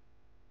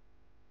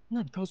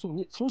那你告诉我，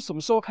你从什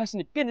么时候开始，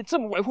你变得这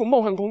么维护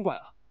梦幻公馆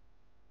啊？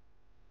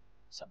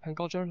想攀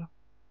高枝了？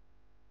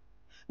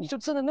你就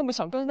真的那么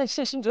想跟那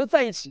谢欣哲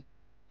在一起，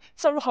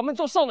嫁入豪门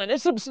做少奶奶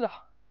是不是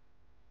啊？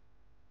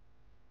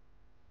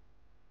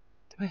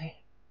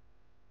对，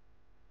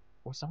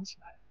我想起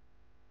来了，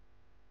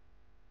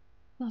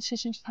那谢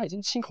欣哲他已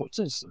经亲口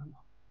证实了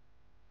吗？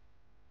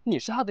你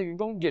是他的员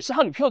工，也是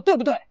他女朋友，对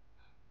不对？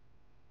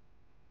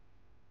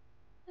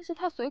那是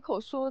他随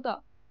口说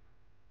的，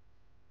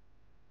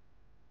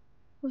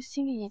我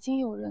心里已经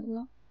有人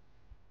了，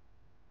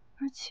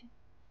而且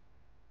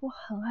我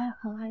很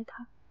爱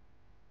他。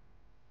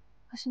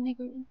可是那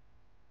个人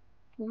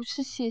不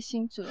是谢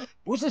欣哲，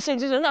不是谢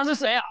欣哲，那是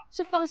谁啊？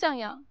是方向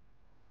阳，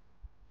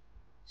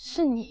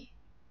是你。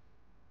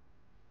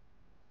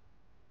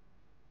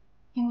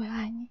因为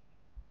爱你，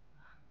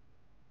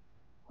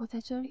我在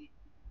这里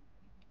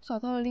找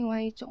到了另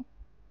外一种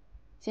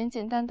简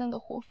简单单的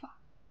活法。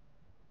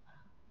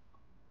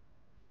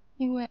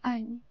因为爱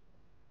你，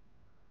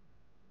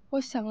我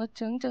想了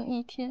整整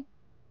1天，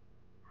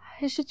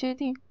还是决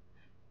定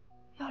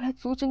要来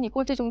阻止你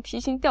过这种提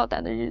心吊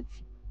胆的日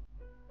子。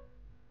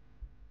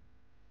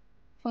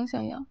方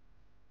向阳，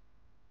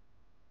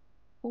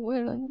我为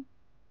了你，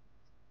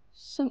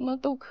什么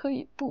都可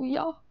以不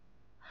要，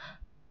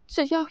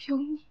只要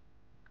有你。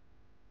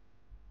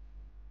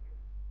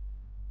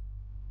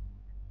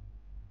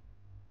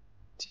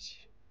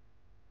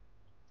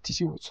吉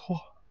吉，我错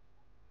了，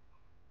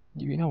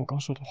你原谅我刚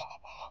说的话好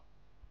不好？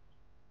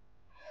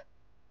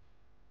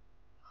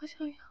方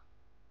向阳，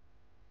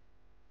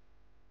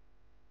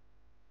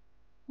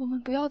我们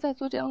不要再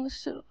做这样的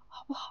事了，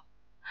好不好？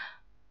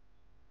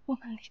我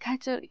们离开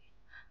这里，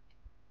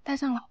带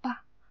上老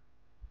爸，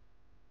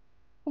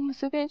我们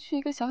随便去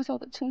一个小小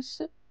的城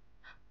市，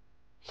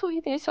做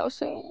一点小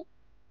生意，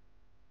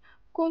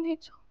过那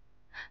种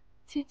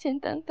简简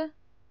单单、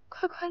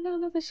快快乐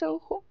乐的生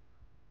活。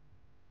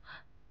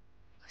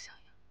我想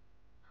要，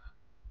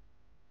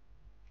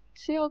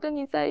只要跟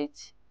你在一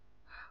起，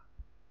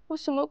我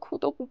什么苦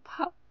都不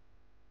怕。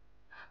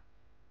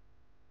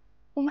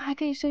我们还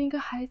可以生一个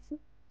孩子，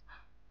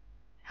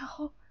然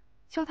后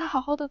教他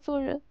好好的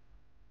做人，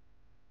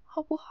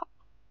好不好？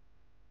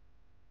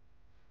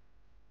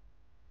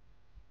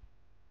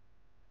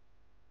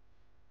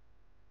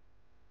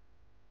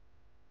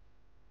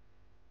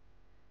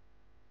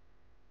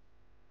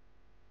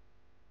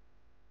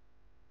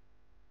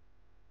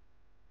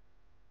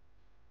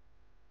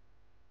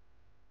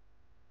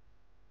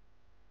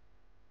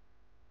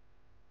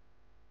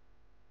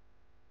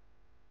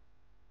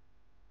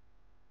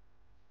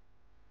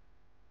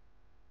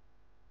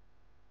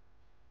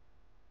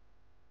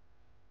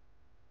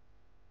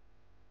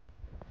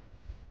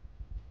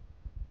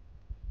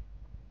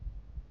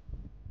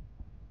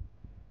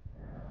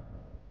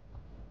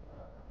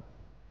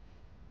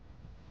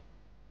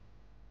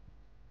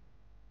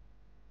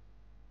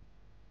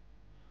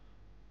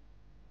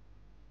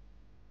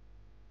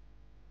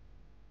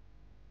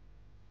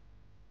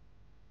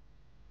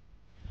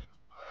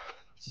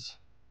吉吉，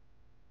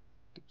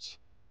对不起，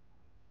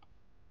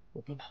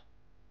我不能。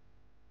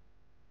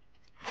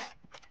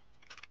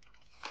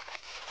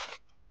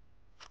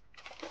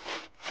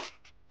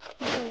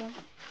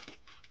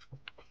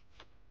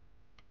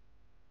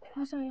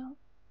方向阳，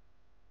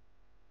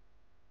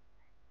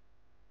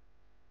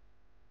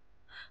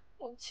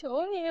我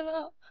求你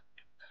了。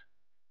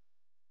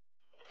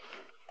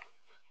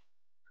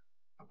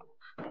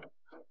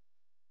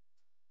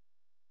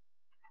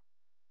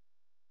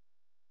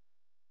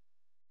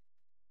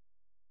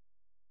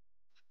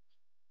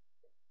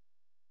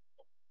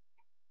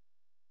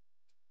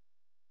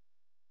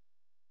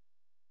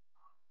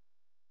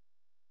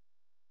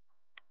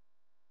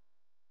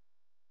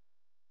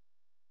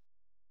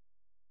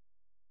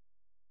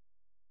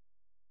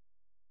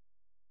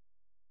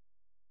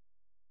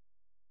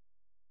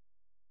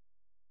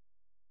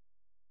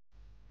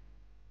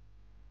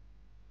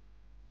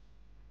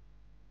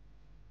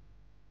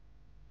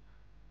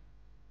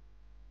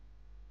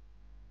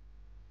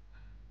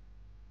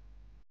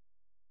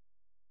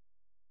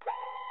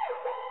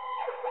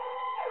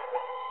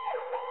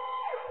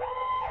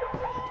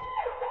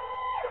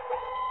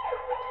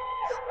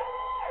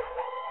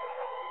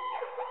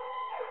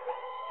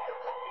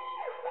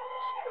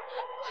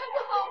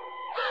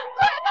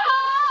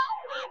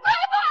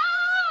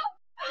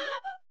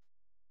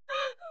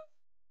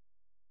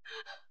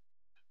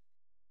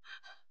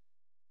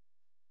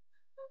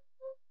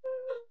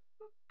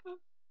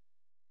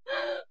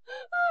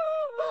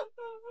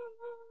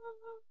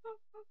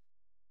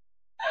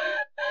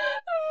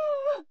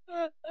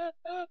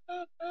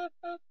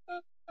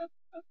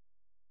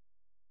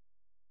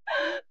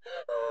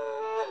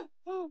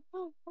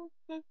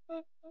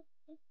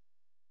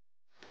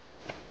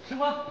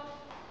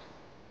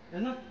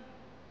人呢？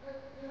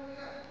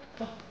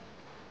走。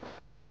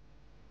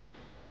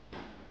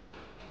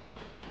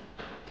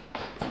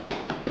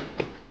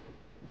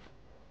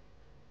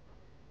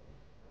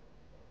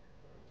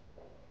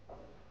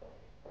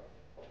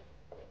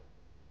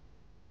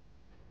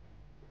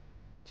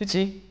琪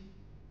琪，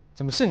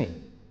怎么是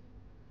你？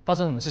发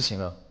生什么事情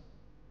了？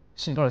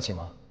是你乱了情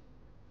吗？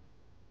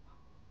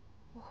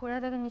我回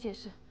来再跟你解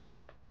释。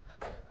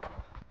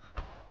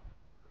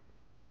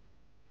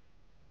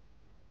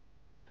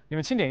你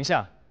们清点一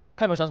下，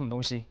看有没有少什么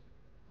东西。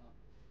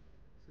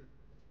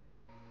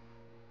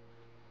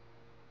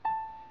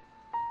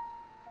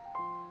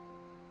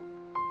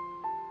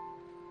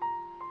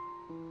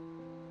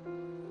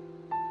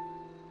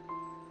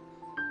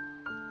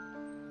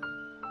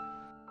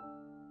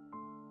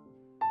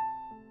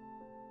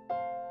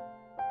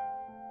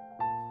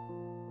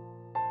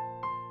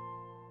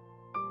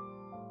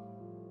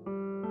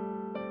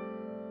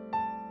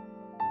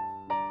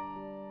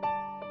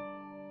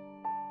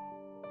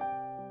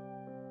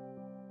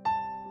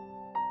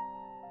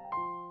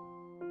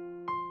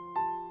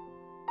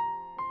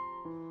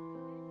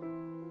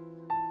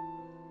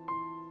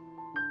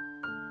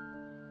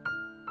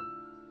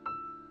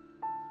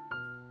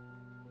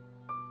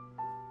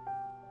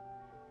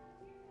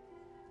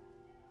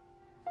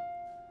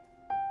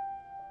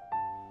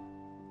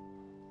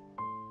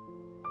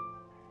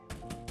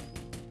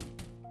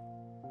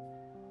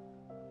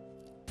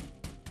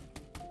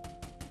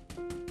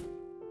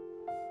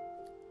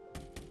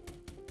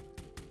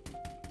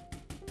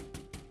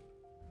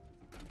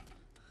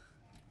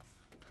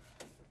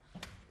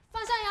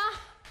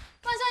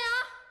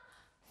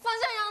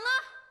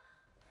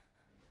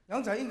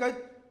杨仔应该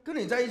跟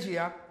你在一起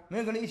啊，没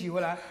有跟你一起回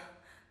来。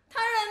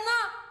他人呢？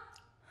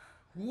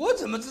我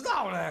怎么知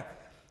道呢？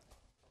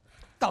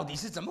到底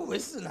是怎么回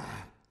事呢？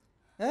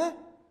哎，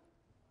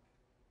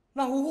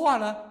那胡话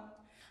呢？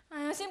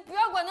哎呀，先不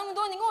要管那么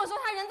多，你跟我说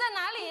他人在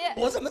哪里？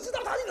我怎么知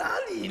道他在哪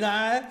里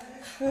呢？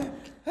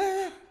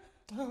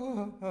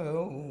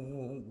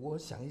我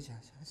想一想，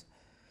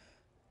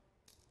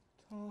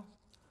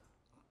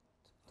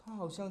他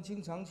好像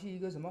经常去一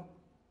个什么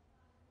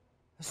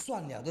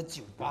算了的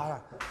酒吧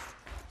了。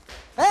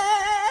哎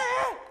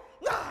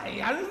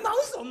呀，毛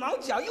手毛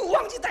脚，又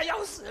忘记带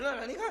钥匙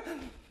了，你看。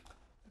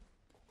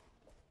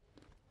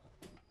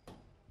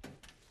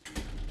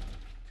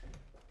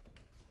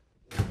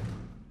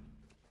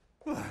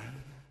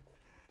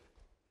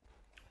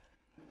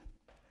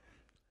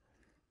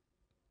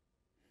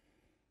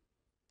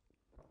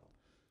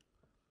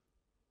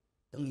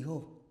等以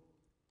后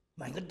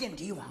买个电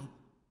梯网，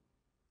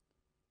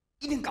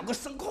一定搞个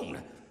声控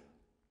的。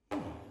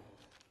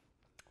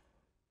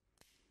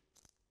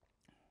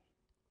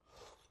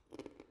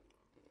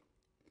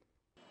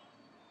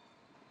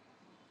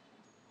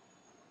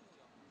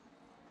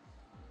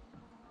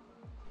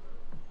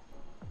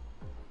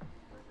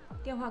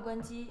电话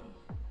关机，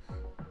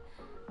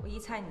我一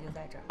猜你就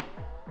在这儿。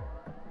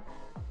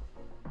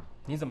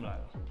你怎么来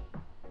了？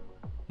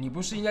你不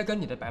是应该跟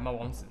你的白马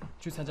王子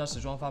去参加时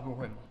装发布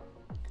会吗？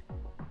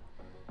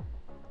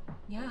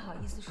你还好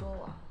意思说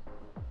我？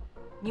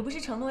你不是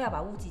承诺要把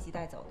乌吉吉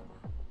带走的吗？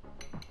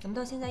怎么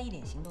到现在一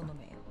点行动都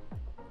没有？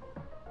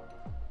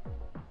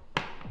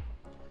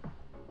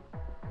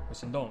我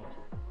行动了，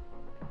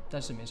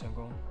但是没成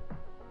功。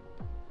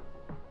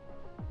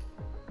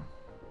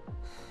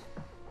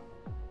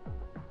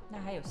那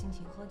还有心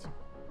情喝酒？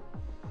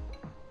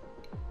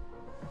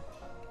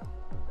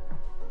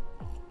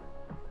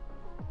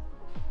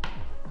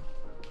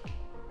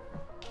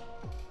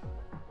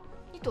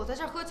你躲在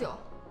这儿喝酒，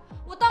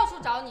我到处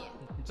找你。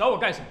你找我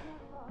干什么？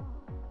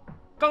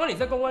刚刚你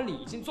在公安里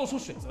已经做出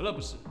选择了，不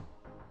是？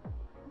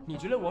你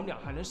觉得我们俩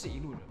还能是一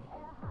路人吗？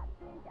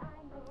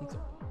你走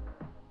吧。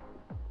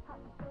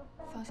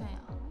方向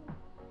阳，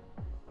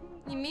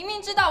你明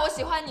明知道我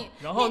喜欢你，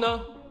然后呢？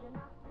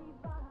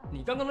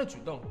你刚刚的举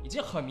动已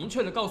经很明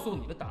确的告诉我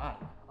你的答案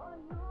了。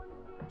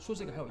说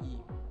这个还有意义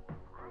吗？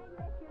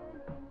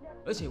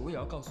而且我也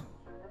要告诉你，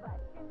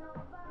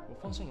我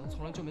方向阳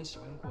从来就没喜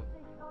欢过你。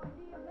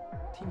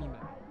听明白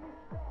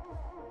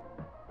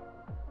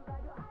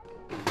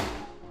没？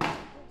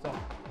走。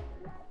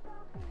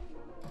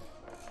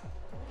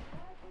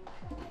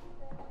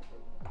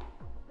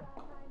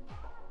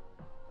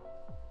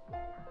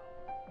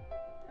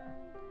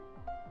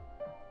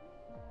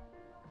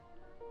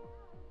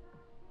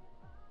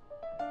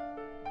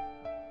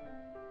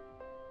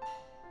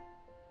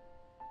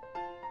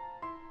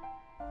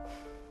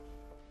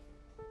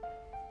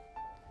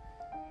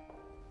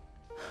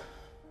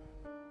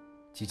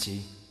吉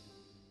吉，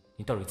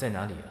你到底在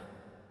哪里啊？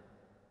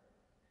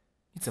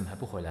你怎么还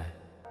不回来？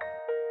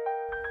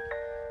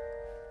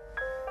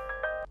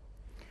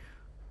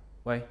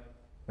喂，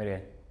美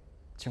莲，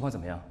情况怎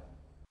么样？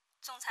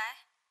总裁，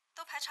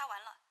都排查完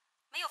了，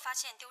没有发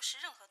现丢失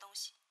任何东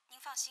西，您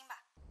放心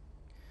吧。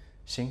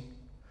行，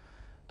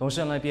董事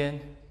长那边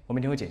我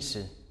明天会检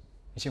视，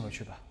你先回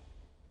去吧。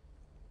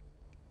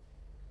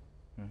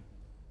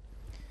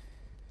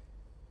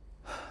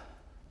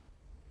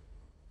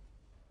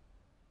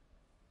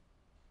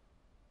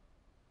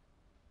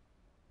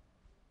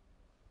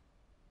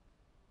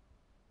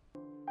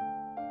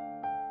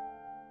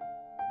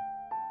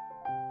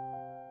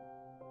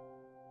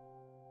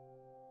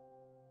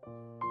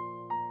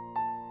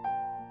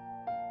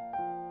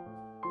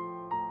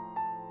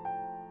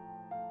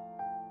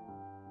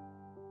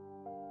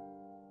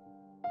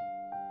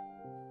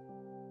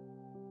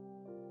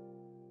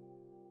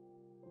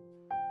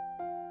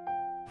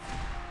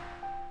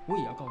我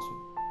也要告诉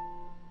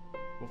你，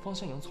我方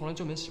向阳从来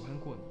就没喜欢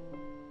过你，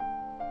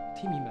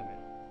听明白没有？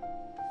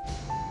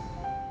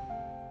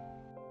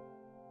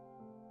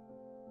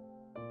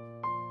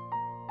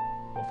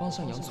我方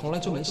向阳从来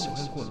就没喜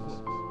欢过你，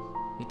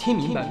你听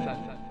明白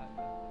没？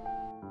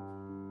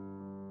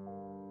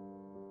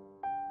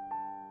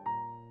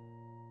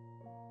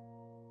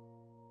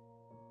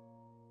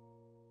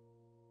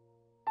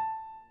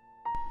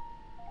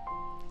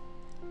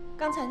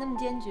刚才那么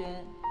坚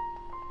决，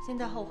现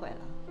在后悔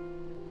了？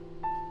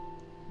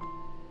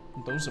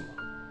你懂什么？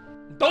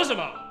你懂什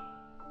么？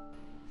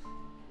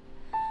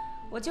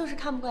我就是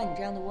看不惯你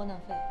这样的窝囊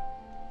废，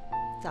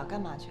早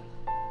干嘛去了？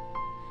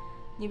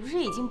你不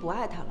是已经不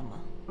爱他了吗？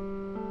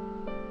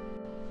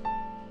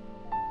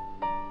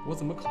我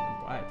怎么可能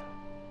不爱他？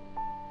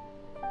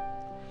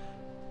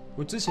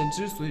我之前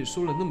之所以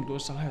说了那么多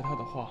伤害他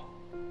的话，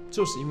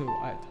就是因为我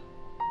爱他。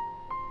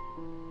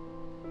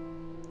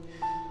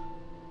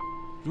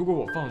如果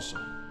我放手，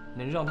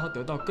能让他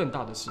得到更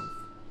大的幸福，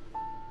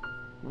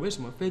我为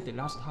什么非得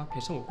拉着他陪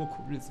上我过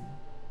苦日子呢？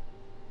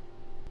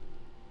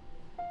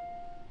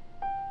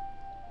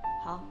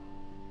好，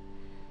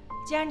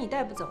既然你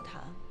带不走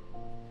他，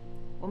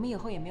我们以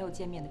后也没有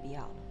见面的必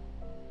要了，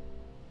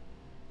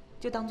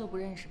就当做不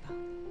认识吧。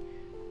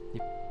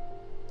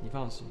你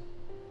放心，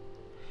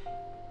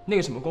那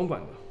个什么公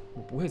馆的，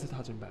我不会再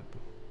踏正半步，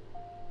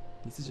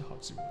你自己好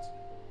自为之。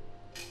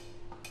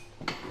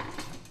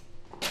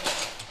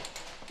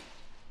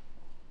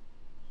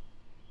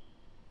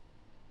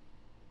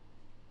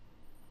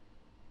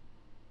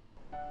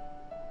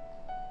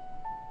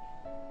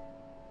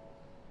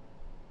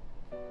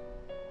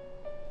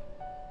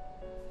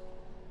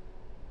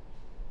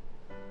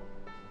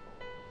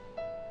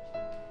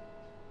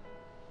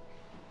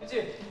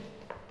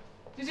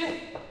姐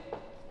姐，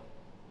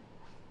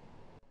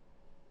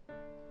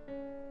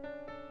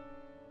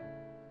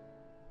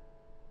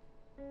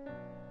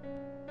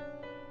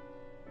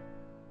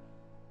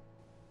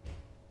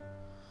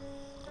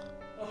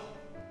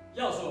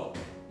耀叔，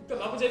你干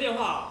嘛不接电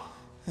话？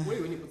我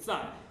以为你不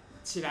在，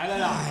起来了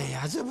啦。哎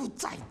呀，这不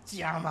在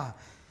家嘛。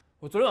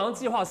我昨天晚上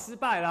计划失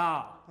败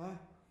啦。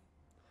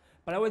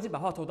本来我已经把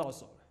话拖到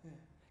手了，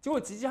结果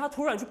吉吉他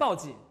突然去报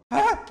警。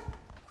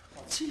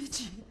吉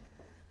吉，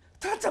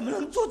他怎么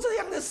能做这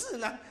样的事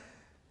呢？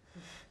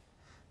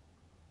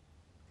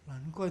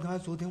难怪他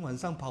昨天晚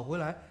上跑回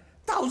来，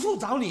到处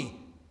找你。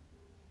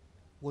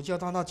我叫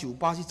他到酒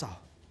吧去找，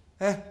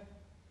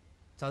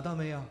找到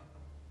没有？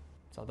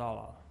找到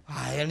了。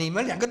哎呀，你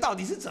们两个到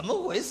底是怎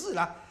么回事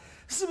啦？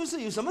是不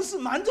是有什么事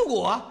瞒着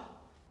我啊？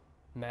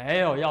没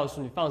有，耀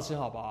叔，你放心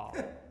好不好？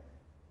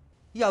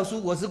耀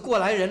叔，我是过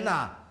来人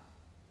啦，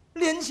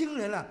年轻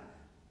人啦，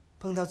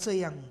碰到这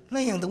样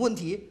那样的问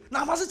题，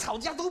哪怕是吵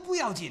架都不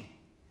要紧。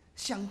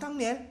想当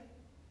年，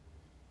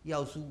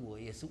耀叔我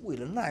也是为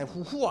了那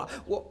幅画，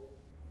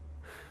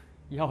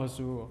耀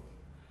叔，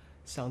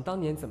想当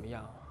年怎么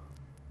样？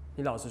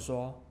你老实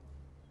说，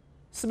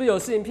是不是有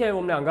事情骗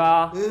我们两个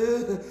啊？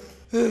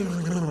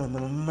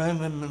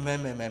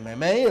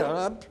没有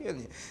啦，骗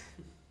你。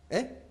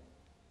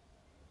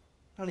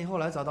那你后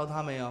来找到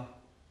他没有？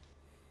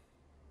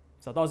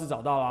找到是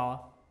找到啦，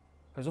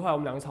可是后来我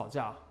们两个吵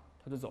架，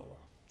他就走了。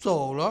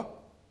走了？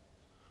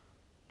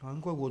难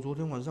怪我昨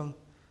天晚上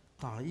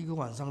打了一个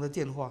晚上的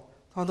电话，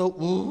他都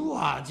无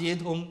法接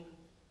通。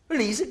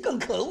你是更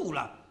可恶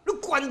了，那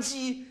关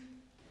机。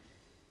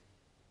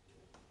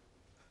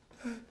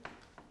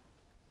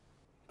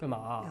干嘛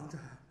啊？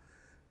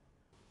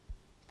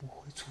不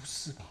会出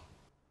事吧？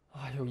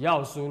哎呦，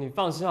耀叔，你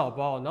放心好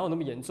不好？哪有那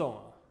么严重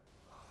啊？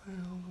哎呀，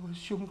我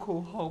胸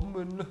口好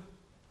闷啊。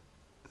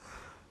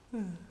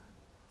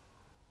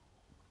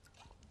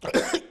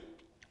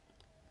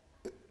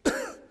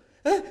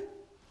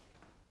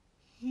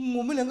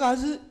我们两个还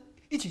是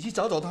一起去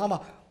找找他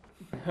嘛。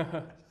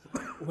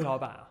吴老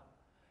板啊，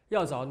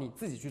要找你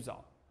自己去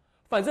找，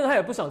反正他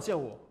也不想见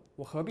我，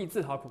我何必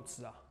自讨苦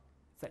吃啊？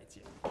再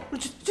见。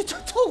这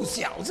臭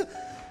小子！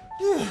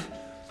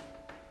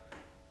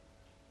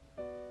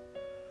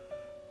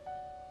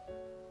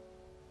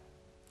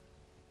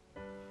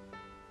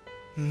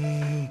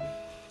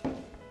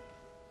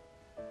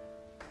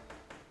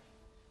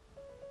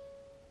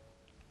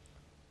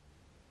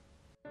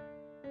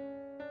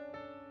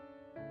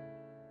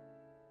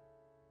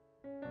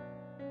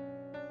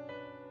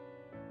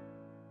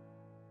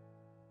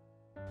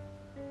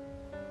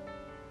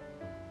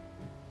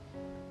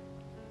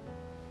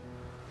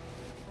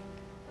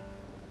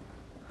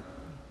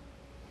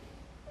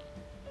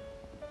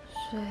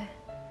水，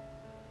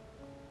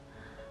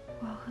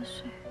我要喝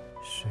水。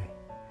水，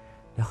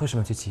你要喝什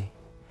么，吉吉？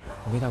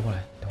我给你带过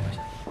来，等我一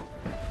下。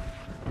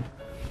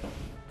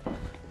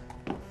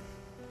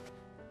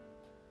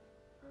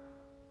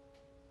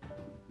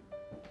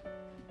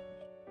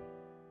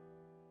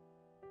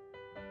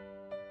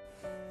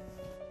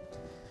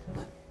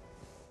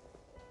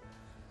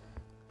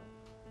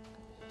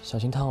小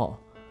心烫哦。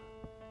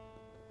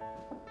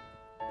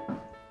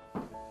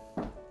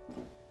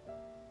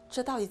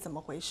这到底怎么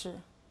回事？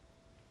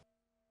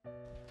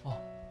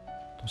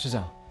董事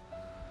长，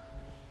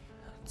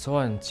昨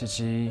晚吉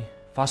吉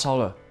发烧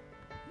了，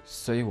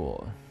所以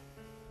我……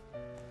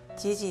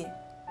吉吉，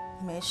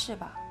你没事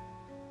吧？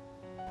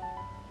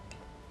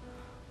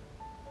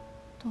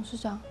董事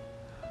长，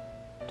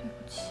对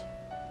不起，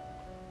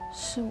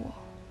是我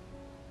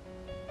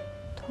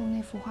偷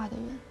那幅画的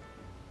人，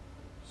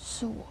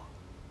是我。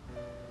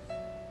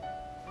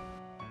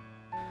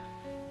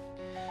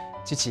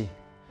吉吉，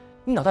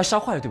你脑袋烧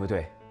坏了对不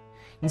对？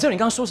你知道你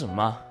刚刚说什么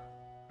吗？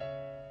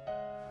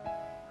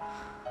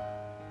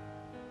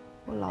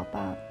我老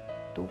爸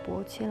赌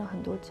博欠了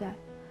很多债，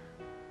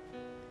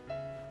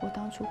我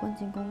当初混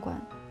进公馆，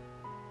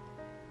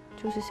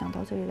就是想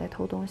到这里来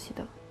偷东西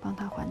的，帮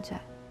他还债。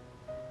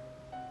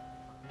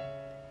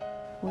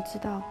我知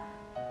道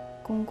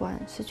公馆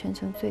是全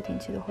城最顶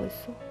级的会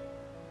所，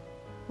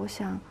我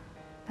想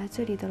来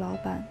这里的老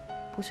板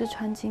不是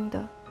穿金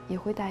的也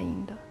会带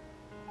银的，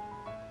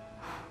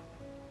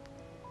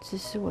只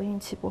是我运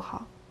气不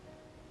好，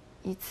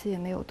一次也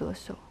没有得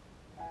手。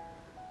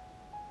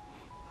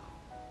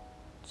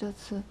这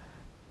次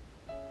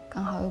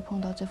刚好又碰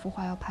到这幅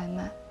画要拍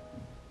卖，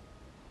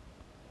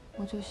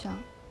我就想，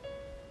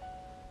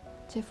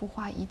这幅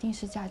画一定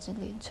是价值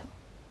连城，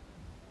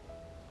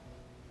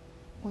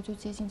我就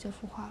接近这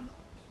幅画了。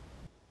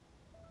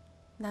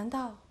难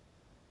道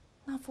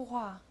那幅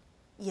画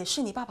也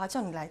是你爸爸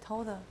叫你来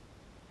偷的？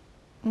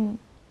嗯，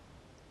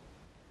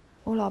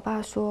我老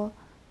爸说，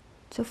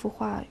这幅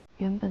画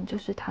原本就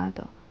是他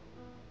的，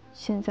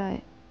现在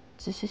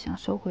只是想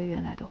收回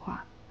原来的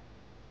画。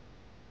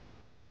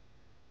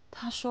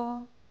他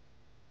说，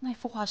那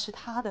幅画是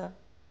他的。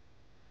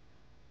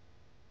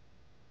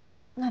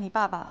那你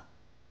爸爸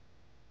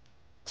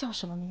叫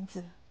什么名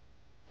字？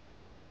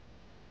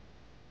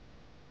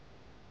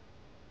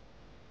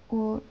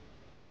我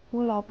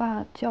老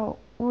爸叫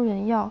乌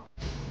人耀。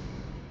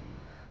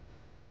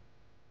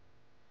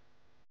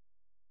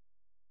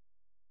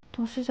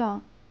董事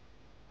长，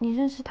你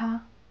认识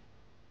他？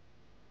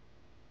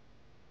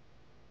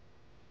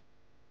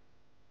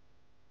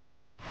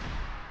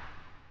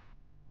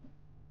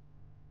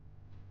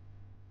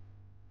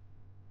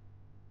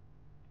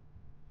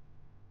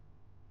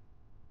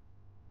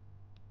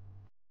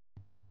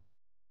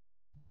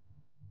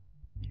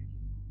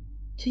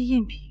这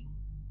赝品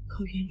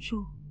和原著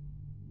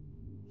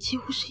几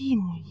乎是一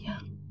模一样。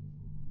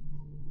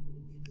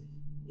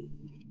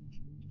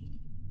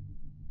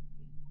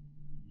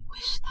会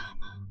是他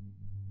吗？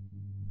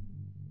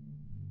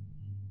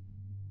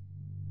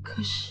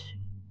可是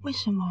为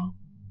什么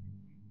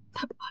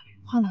他不把原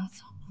画拿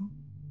走呢？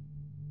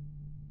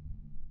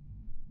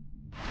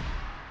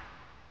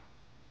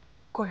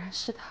果然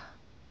是他，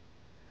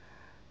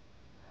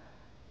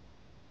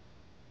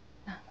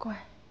难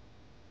怪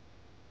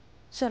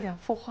这两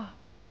幅画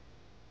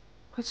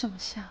会这么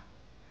像，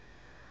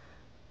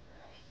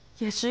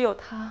也只有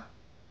他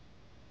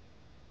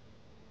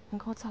能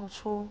够造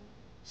出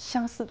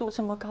相似度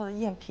这么高的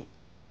赝品。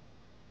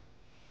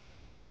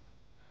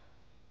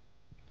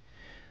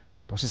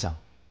董事长，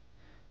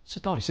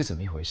这到底是怎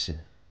么一回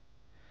事？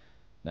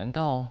难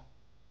道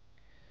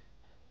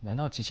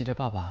吉吉的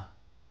爸爸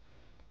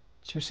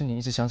就是你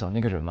一直想找那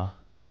个人吗？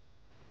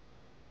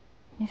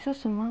你说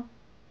什么？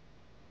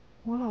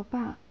我老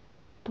爸，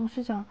董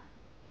事长，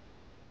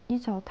你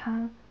找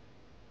他？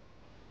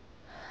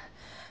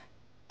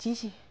吉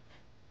吉，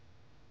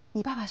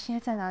你爸爸现在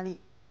在哪里？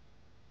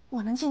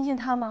我能见见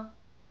他吗？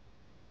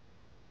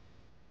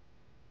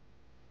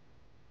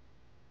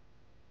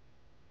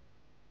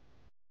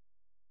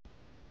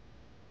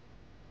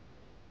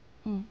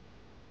嗯，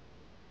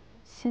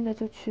现在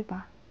就去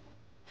吧。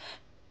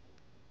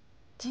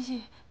吉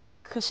吉，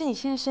可是你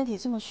现在身体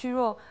这么虚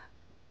弱，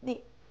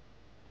你……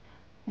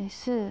没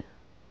事，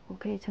我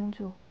可以撑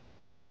住。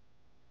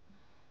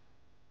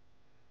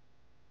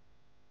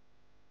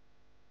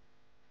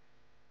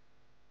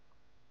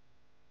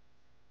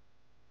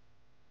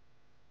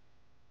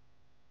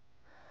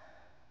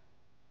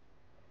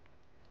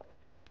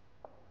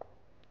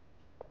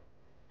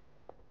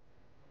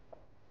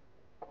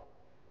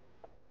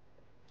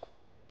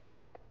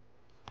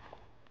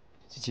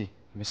吉吉，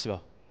你没事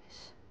吧？没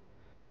事。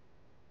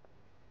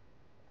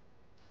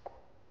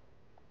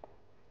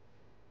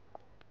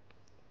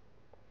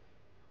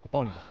我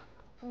抱你吧。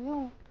不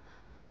用。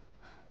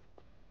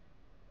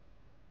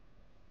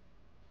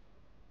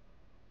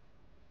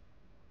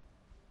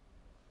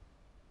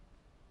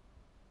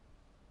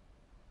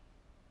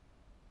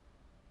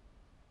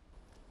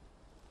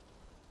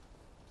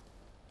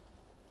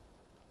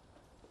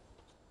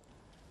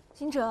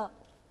金哲，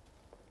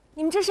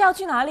你们这是要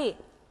去哪里？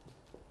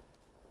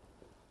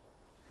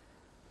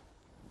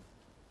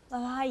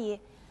婉婉阿姨，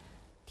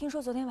听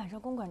说昨天晚上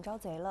公馆招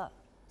贼了，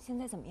现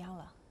在怎么样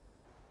了？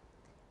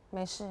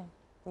没事，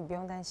你不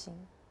用担心。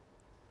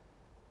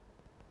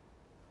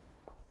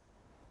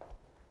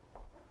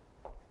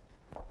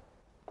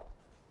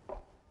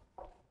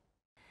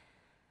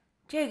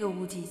这个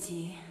乌鸡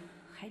鸡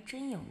还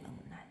真有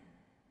能耐。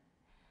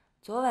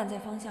昨晚在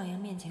方向阳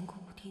面前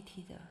哭哭啼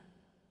啼的，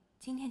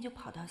今天就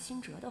跑到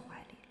辛哲的怀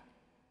里了。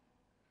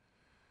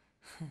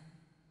哼，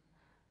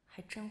还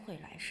还真会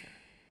来事儿。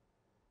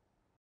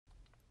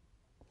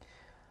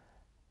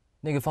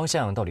那个方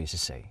向阳到底是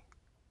谁？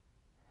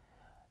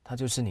他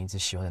就是你一直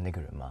喜欢的那个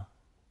人吗？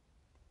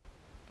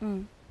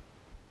嗯，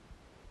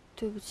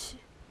对不起，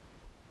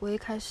我一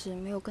开始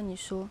没有跟你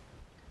说。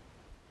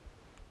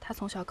他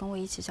从小跟我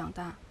一起长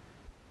大，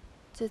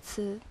这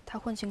次他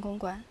混进公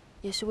馆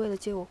也是为了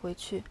接我回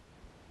去。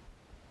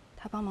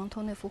他帮忙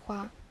偷那幅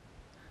画，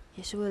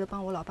也是为了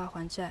帮我老爸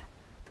还债。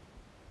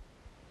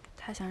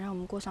他想让我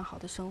们过上好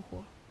的生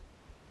活，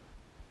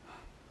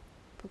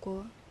不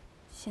过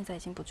现在已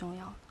经不重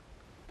要了。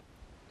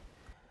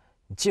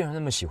你既然那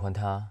么喜欢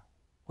他，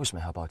为什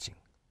么还要报警？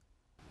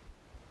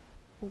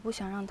我不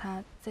想让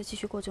他再继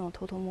续过这种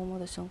偷偷摸摸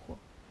的生活。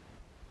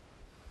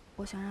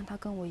我想让他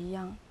跟我一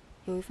样，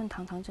有一份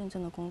堂堂正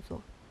正的工作，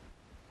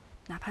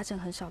哪怕挣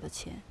很少的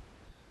钱，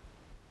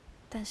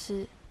但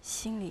是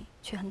心里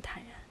却很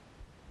坦然。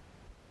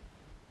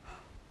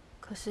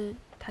可是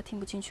他听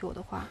不进去我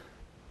的话，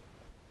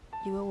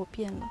以为我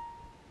变了，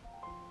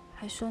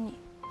还说你，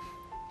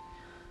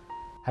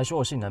还说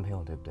我是你男朋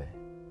友，对不对？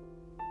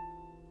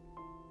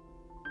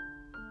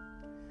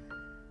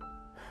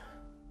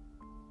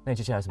那你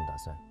接下来什么打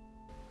算？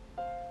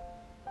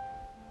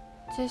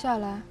接下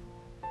来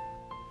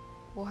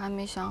我还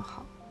没想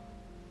好，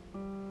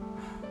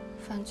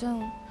反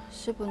正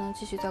是不能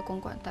继续在公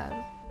馆待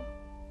了。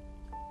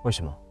为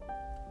什么？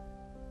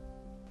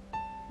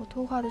我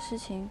偷画的事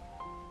情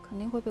肯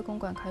定会被公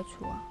馆开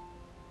除啊。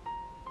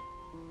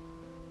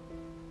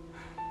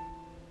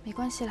没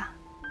关系啦，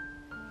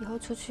以后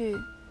出去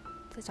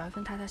再找一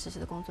份踏踏实实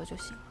的工作就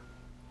行了。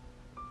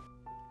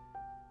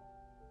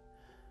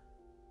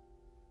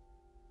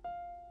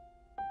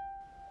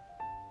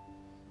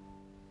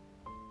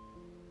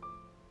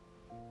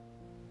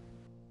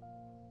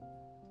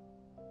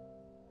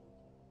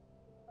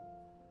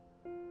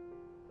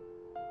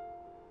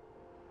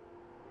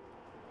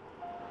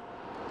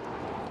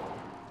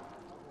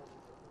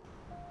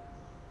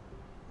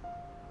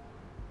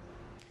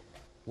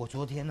我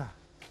昨天啊，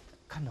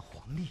看了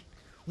黄历，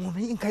我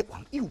们应该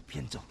往右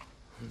边走，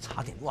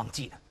差点忘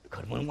记了，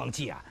可能忘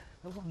记啊，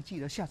忘记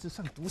了下次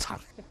上赌场。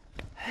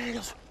哎，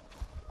要说，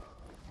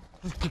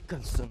你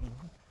干什么？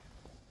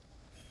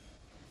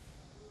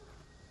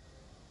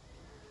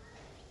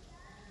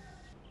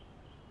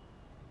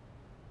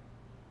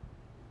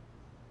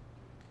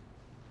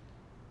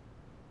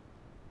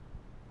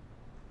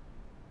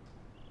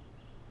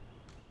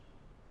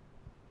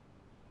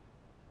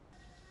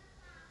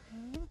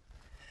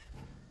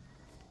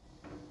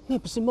那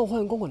不是梦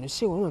幻公馆的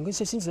谢婉婉跟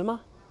谢欣哲吗？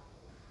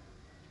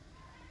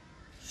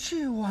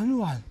谢婉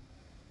婉，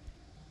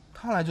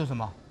她来做什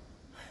么？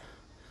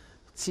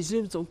姐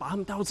姐怎么把他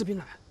们带到这边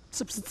来？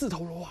这不是自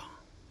投罗网？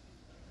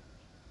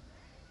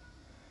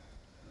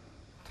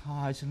她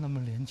还是那么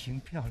年轻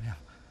漂亮。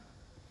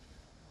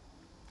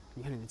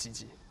你看你的鸡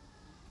鸡，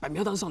摆明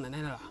要当少奶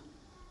奶的啦！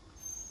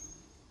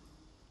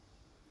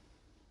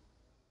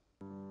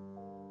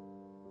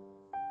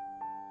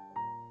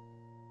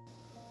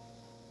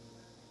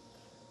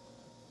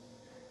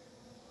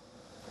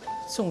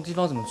这种地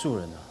方怎么住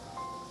人啊？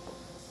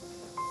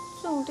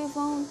这种地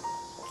方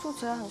住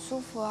起来很舒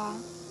服啊。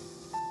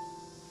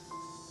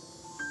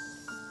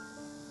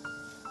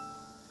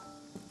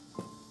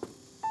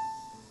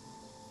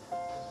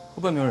会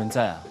不会没有人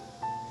在啊？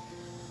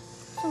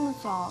这么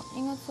早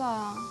应该在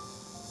啊。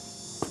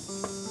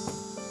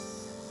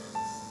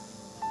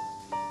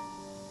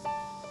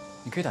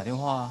你可以打电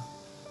话啊。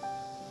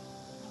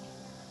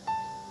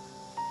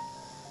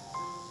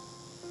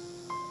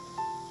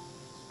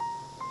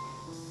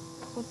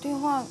我电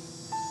话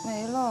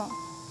没了。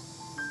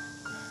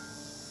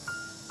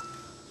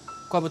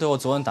怪不得我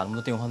昨晚打那么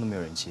多电话都没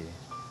有人接。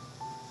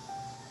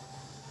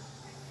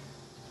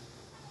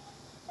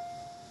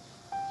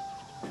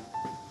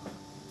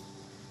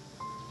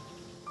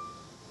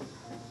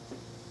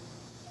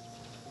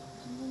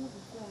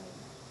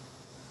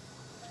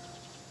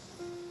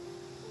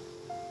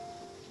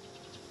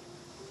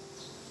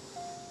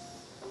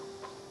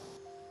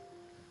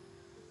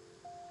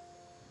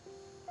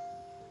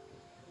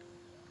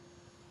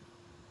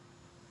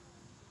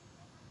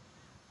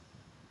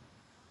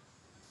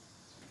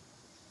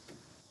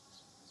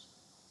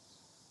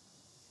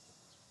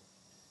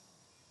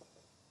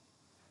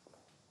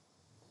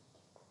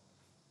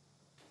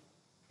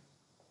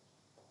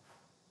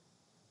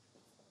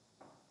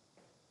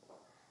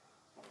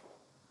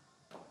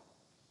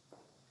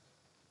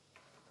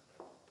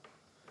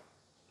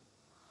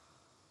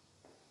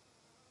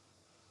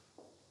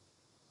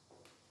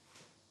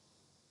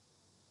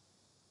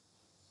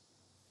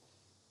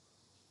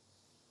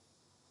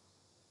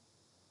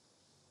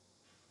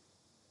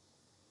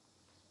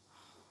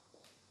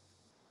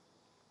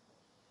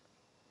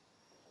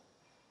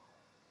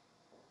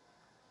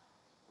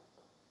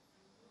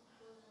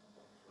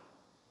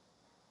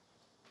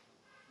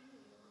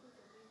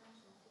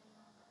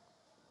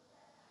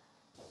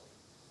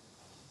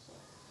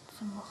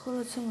怎么喝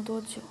了这么多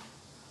酒？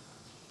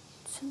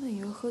真的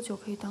以为喝酒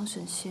可以当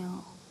神仙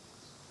哦，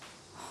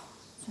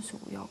真是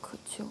无药可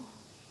救。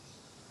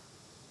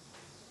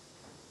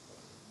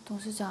董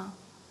事长，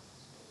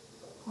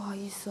不好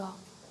意思哦，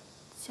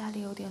家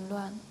里有点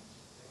乱，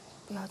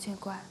不要见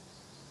怪。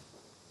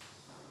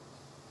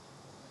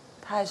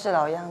他还是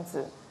老样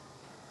子，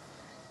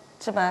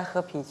这么爱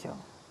喝啤酒。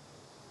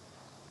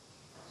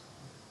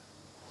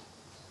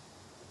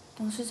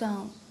董事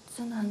长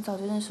真的很早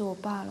就认识我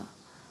爸了，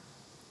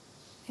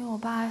因为我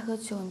爸爱喝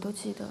酒，你都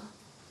记得。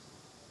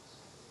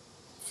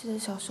记得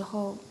小时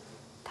候，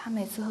他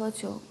每次喝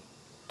酒，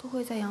都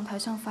会在阳台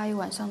上发一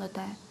晚上的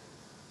呆。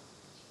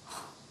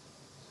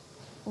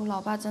我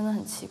老爸真的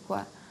很奇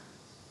怪，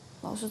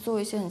老是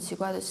做一些很奇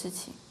怪的事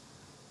情。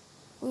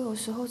我有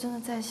时候真的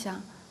在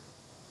想，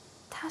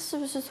他是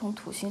不是从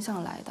土星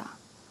上来的啊？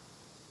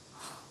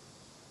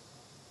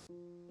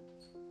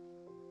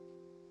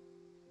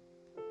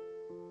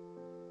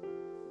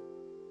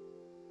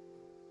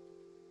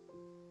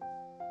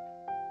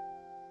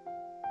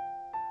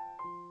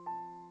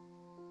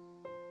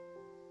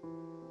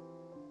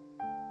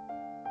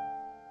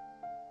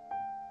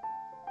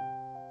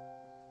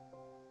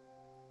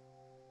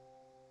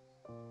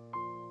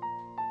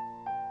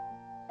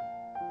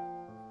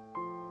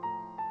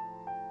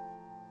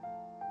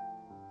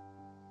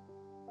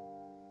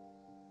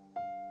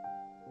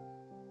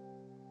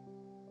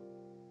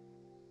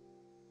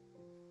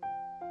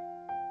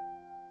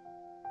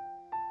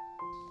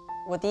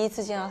我第一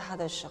次见到他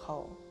的时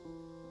候，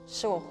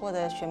是我获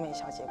得选美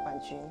小姐冠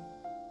军。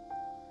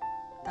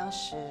当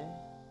时，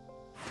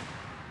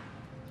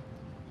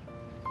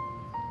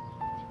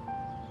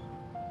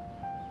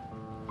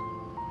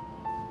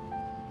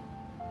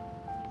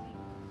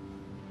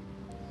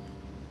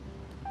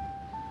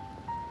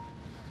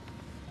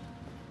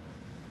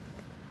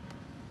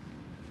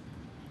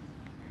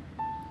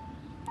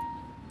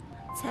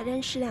才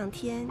认识2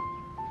天，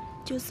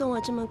就送我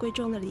这么贵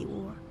重的礼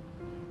物。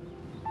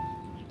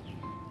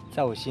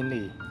在我心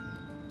里，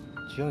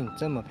只有你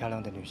这么漂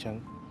亮的女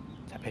生，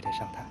才配得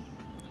上他。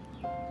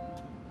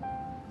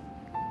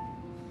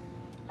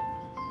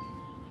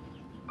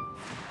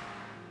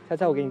猜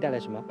猜我给你带来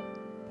什么？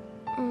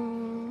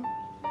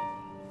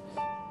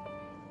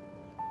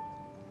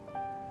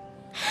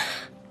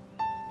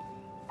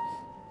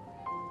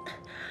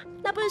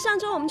那不是上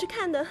周我们去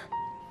看的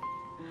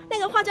那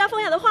个画家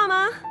风雅的画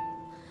吗？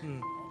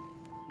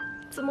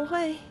怎么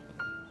会？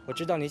我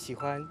知道你喜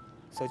欢，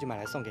所以就买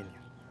来送给你。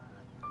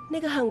那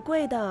个很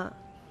贵的。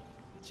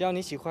只要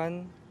你喜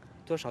欢，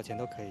多少钱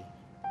都可以。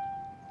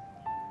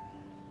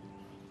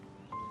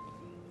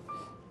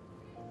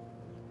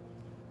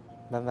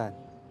婉婉，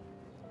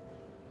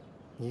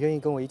你愿意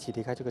跟我一起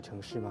离开这个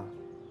城市吗？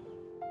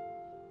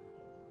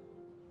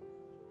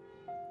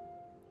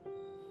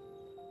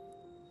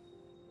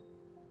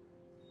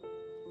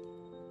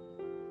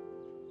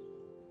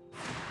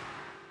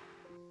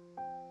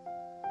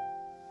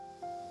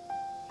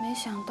没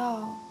想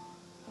到，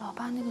老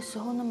爸那个时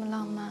候那么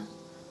浪漫。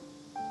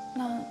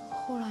那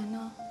后来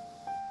呢？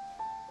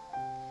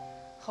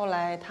后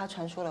来他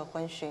传出了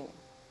婚讯，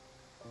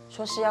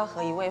说是要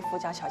和一位富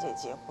家小姐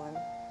结婚。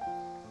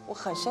我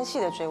很生气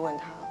地追问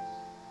他，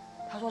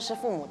他说是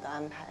父母的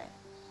安排。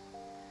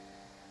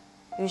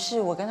于是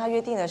我跟他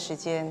约定了时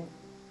间，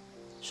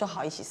说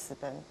好一起私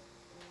奔。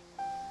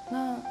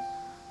那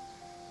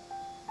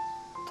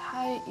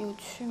他有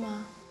去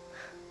吗？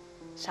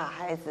傻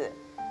孩子，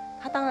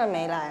他当然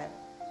没来。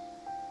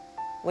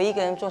我一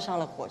个人坐上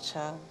了火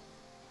车。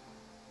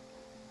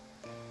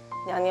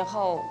2年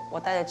后，我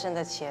带着挣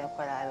的钱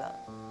回来了，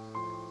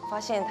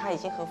发现他已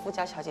经和富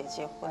家小姐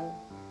结婚，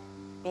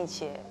并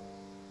且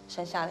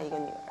生下了一个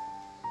女儿。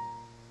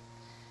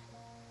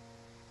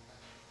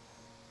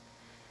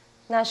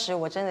那时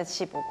我真的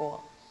气不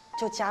过，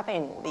就加倍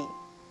努力，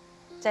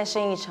在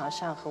生意场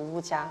上和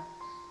乌家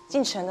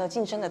竟成了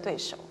竞争的对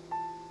手。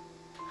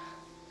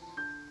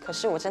可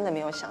是我真的没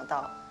有想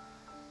到，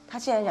他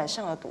竟然染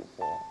上了赌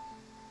博，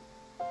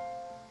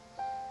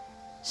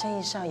生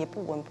意上也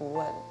不闻不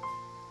问。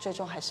最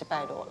终还是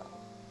败落了。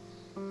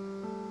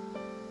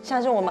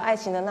象征我们爱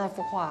情的那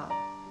幅画，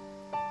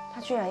他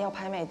居然要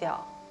拍卖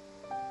掉，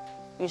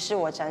于是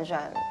我辗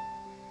转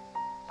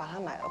把它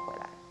买了回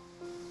来。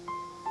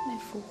那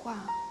幅画，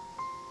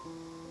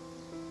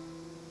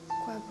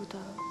怪不得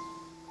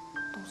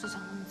董事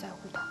长那么在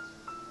乎他。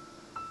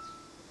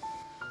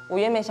我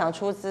原本想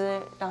出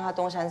资让他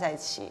东山再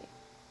起，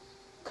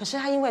可是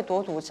他因为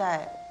躲赌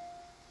债，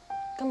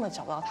根本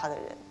找不到他的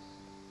人。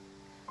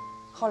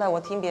后来我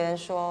听别人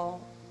说，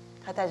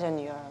他带着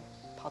女儿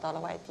跑到了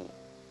外地。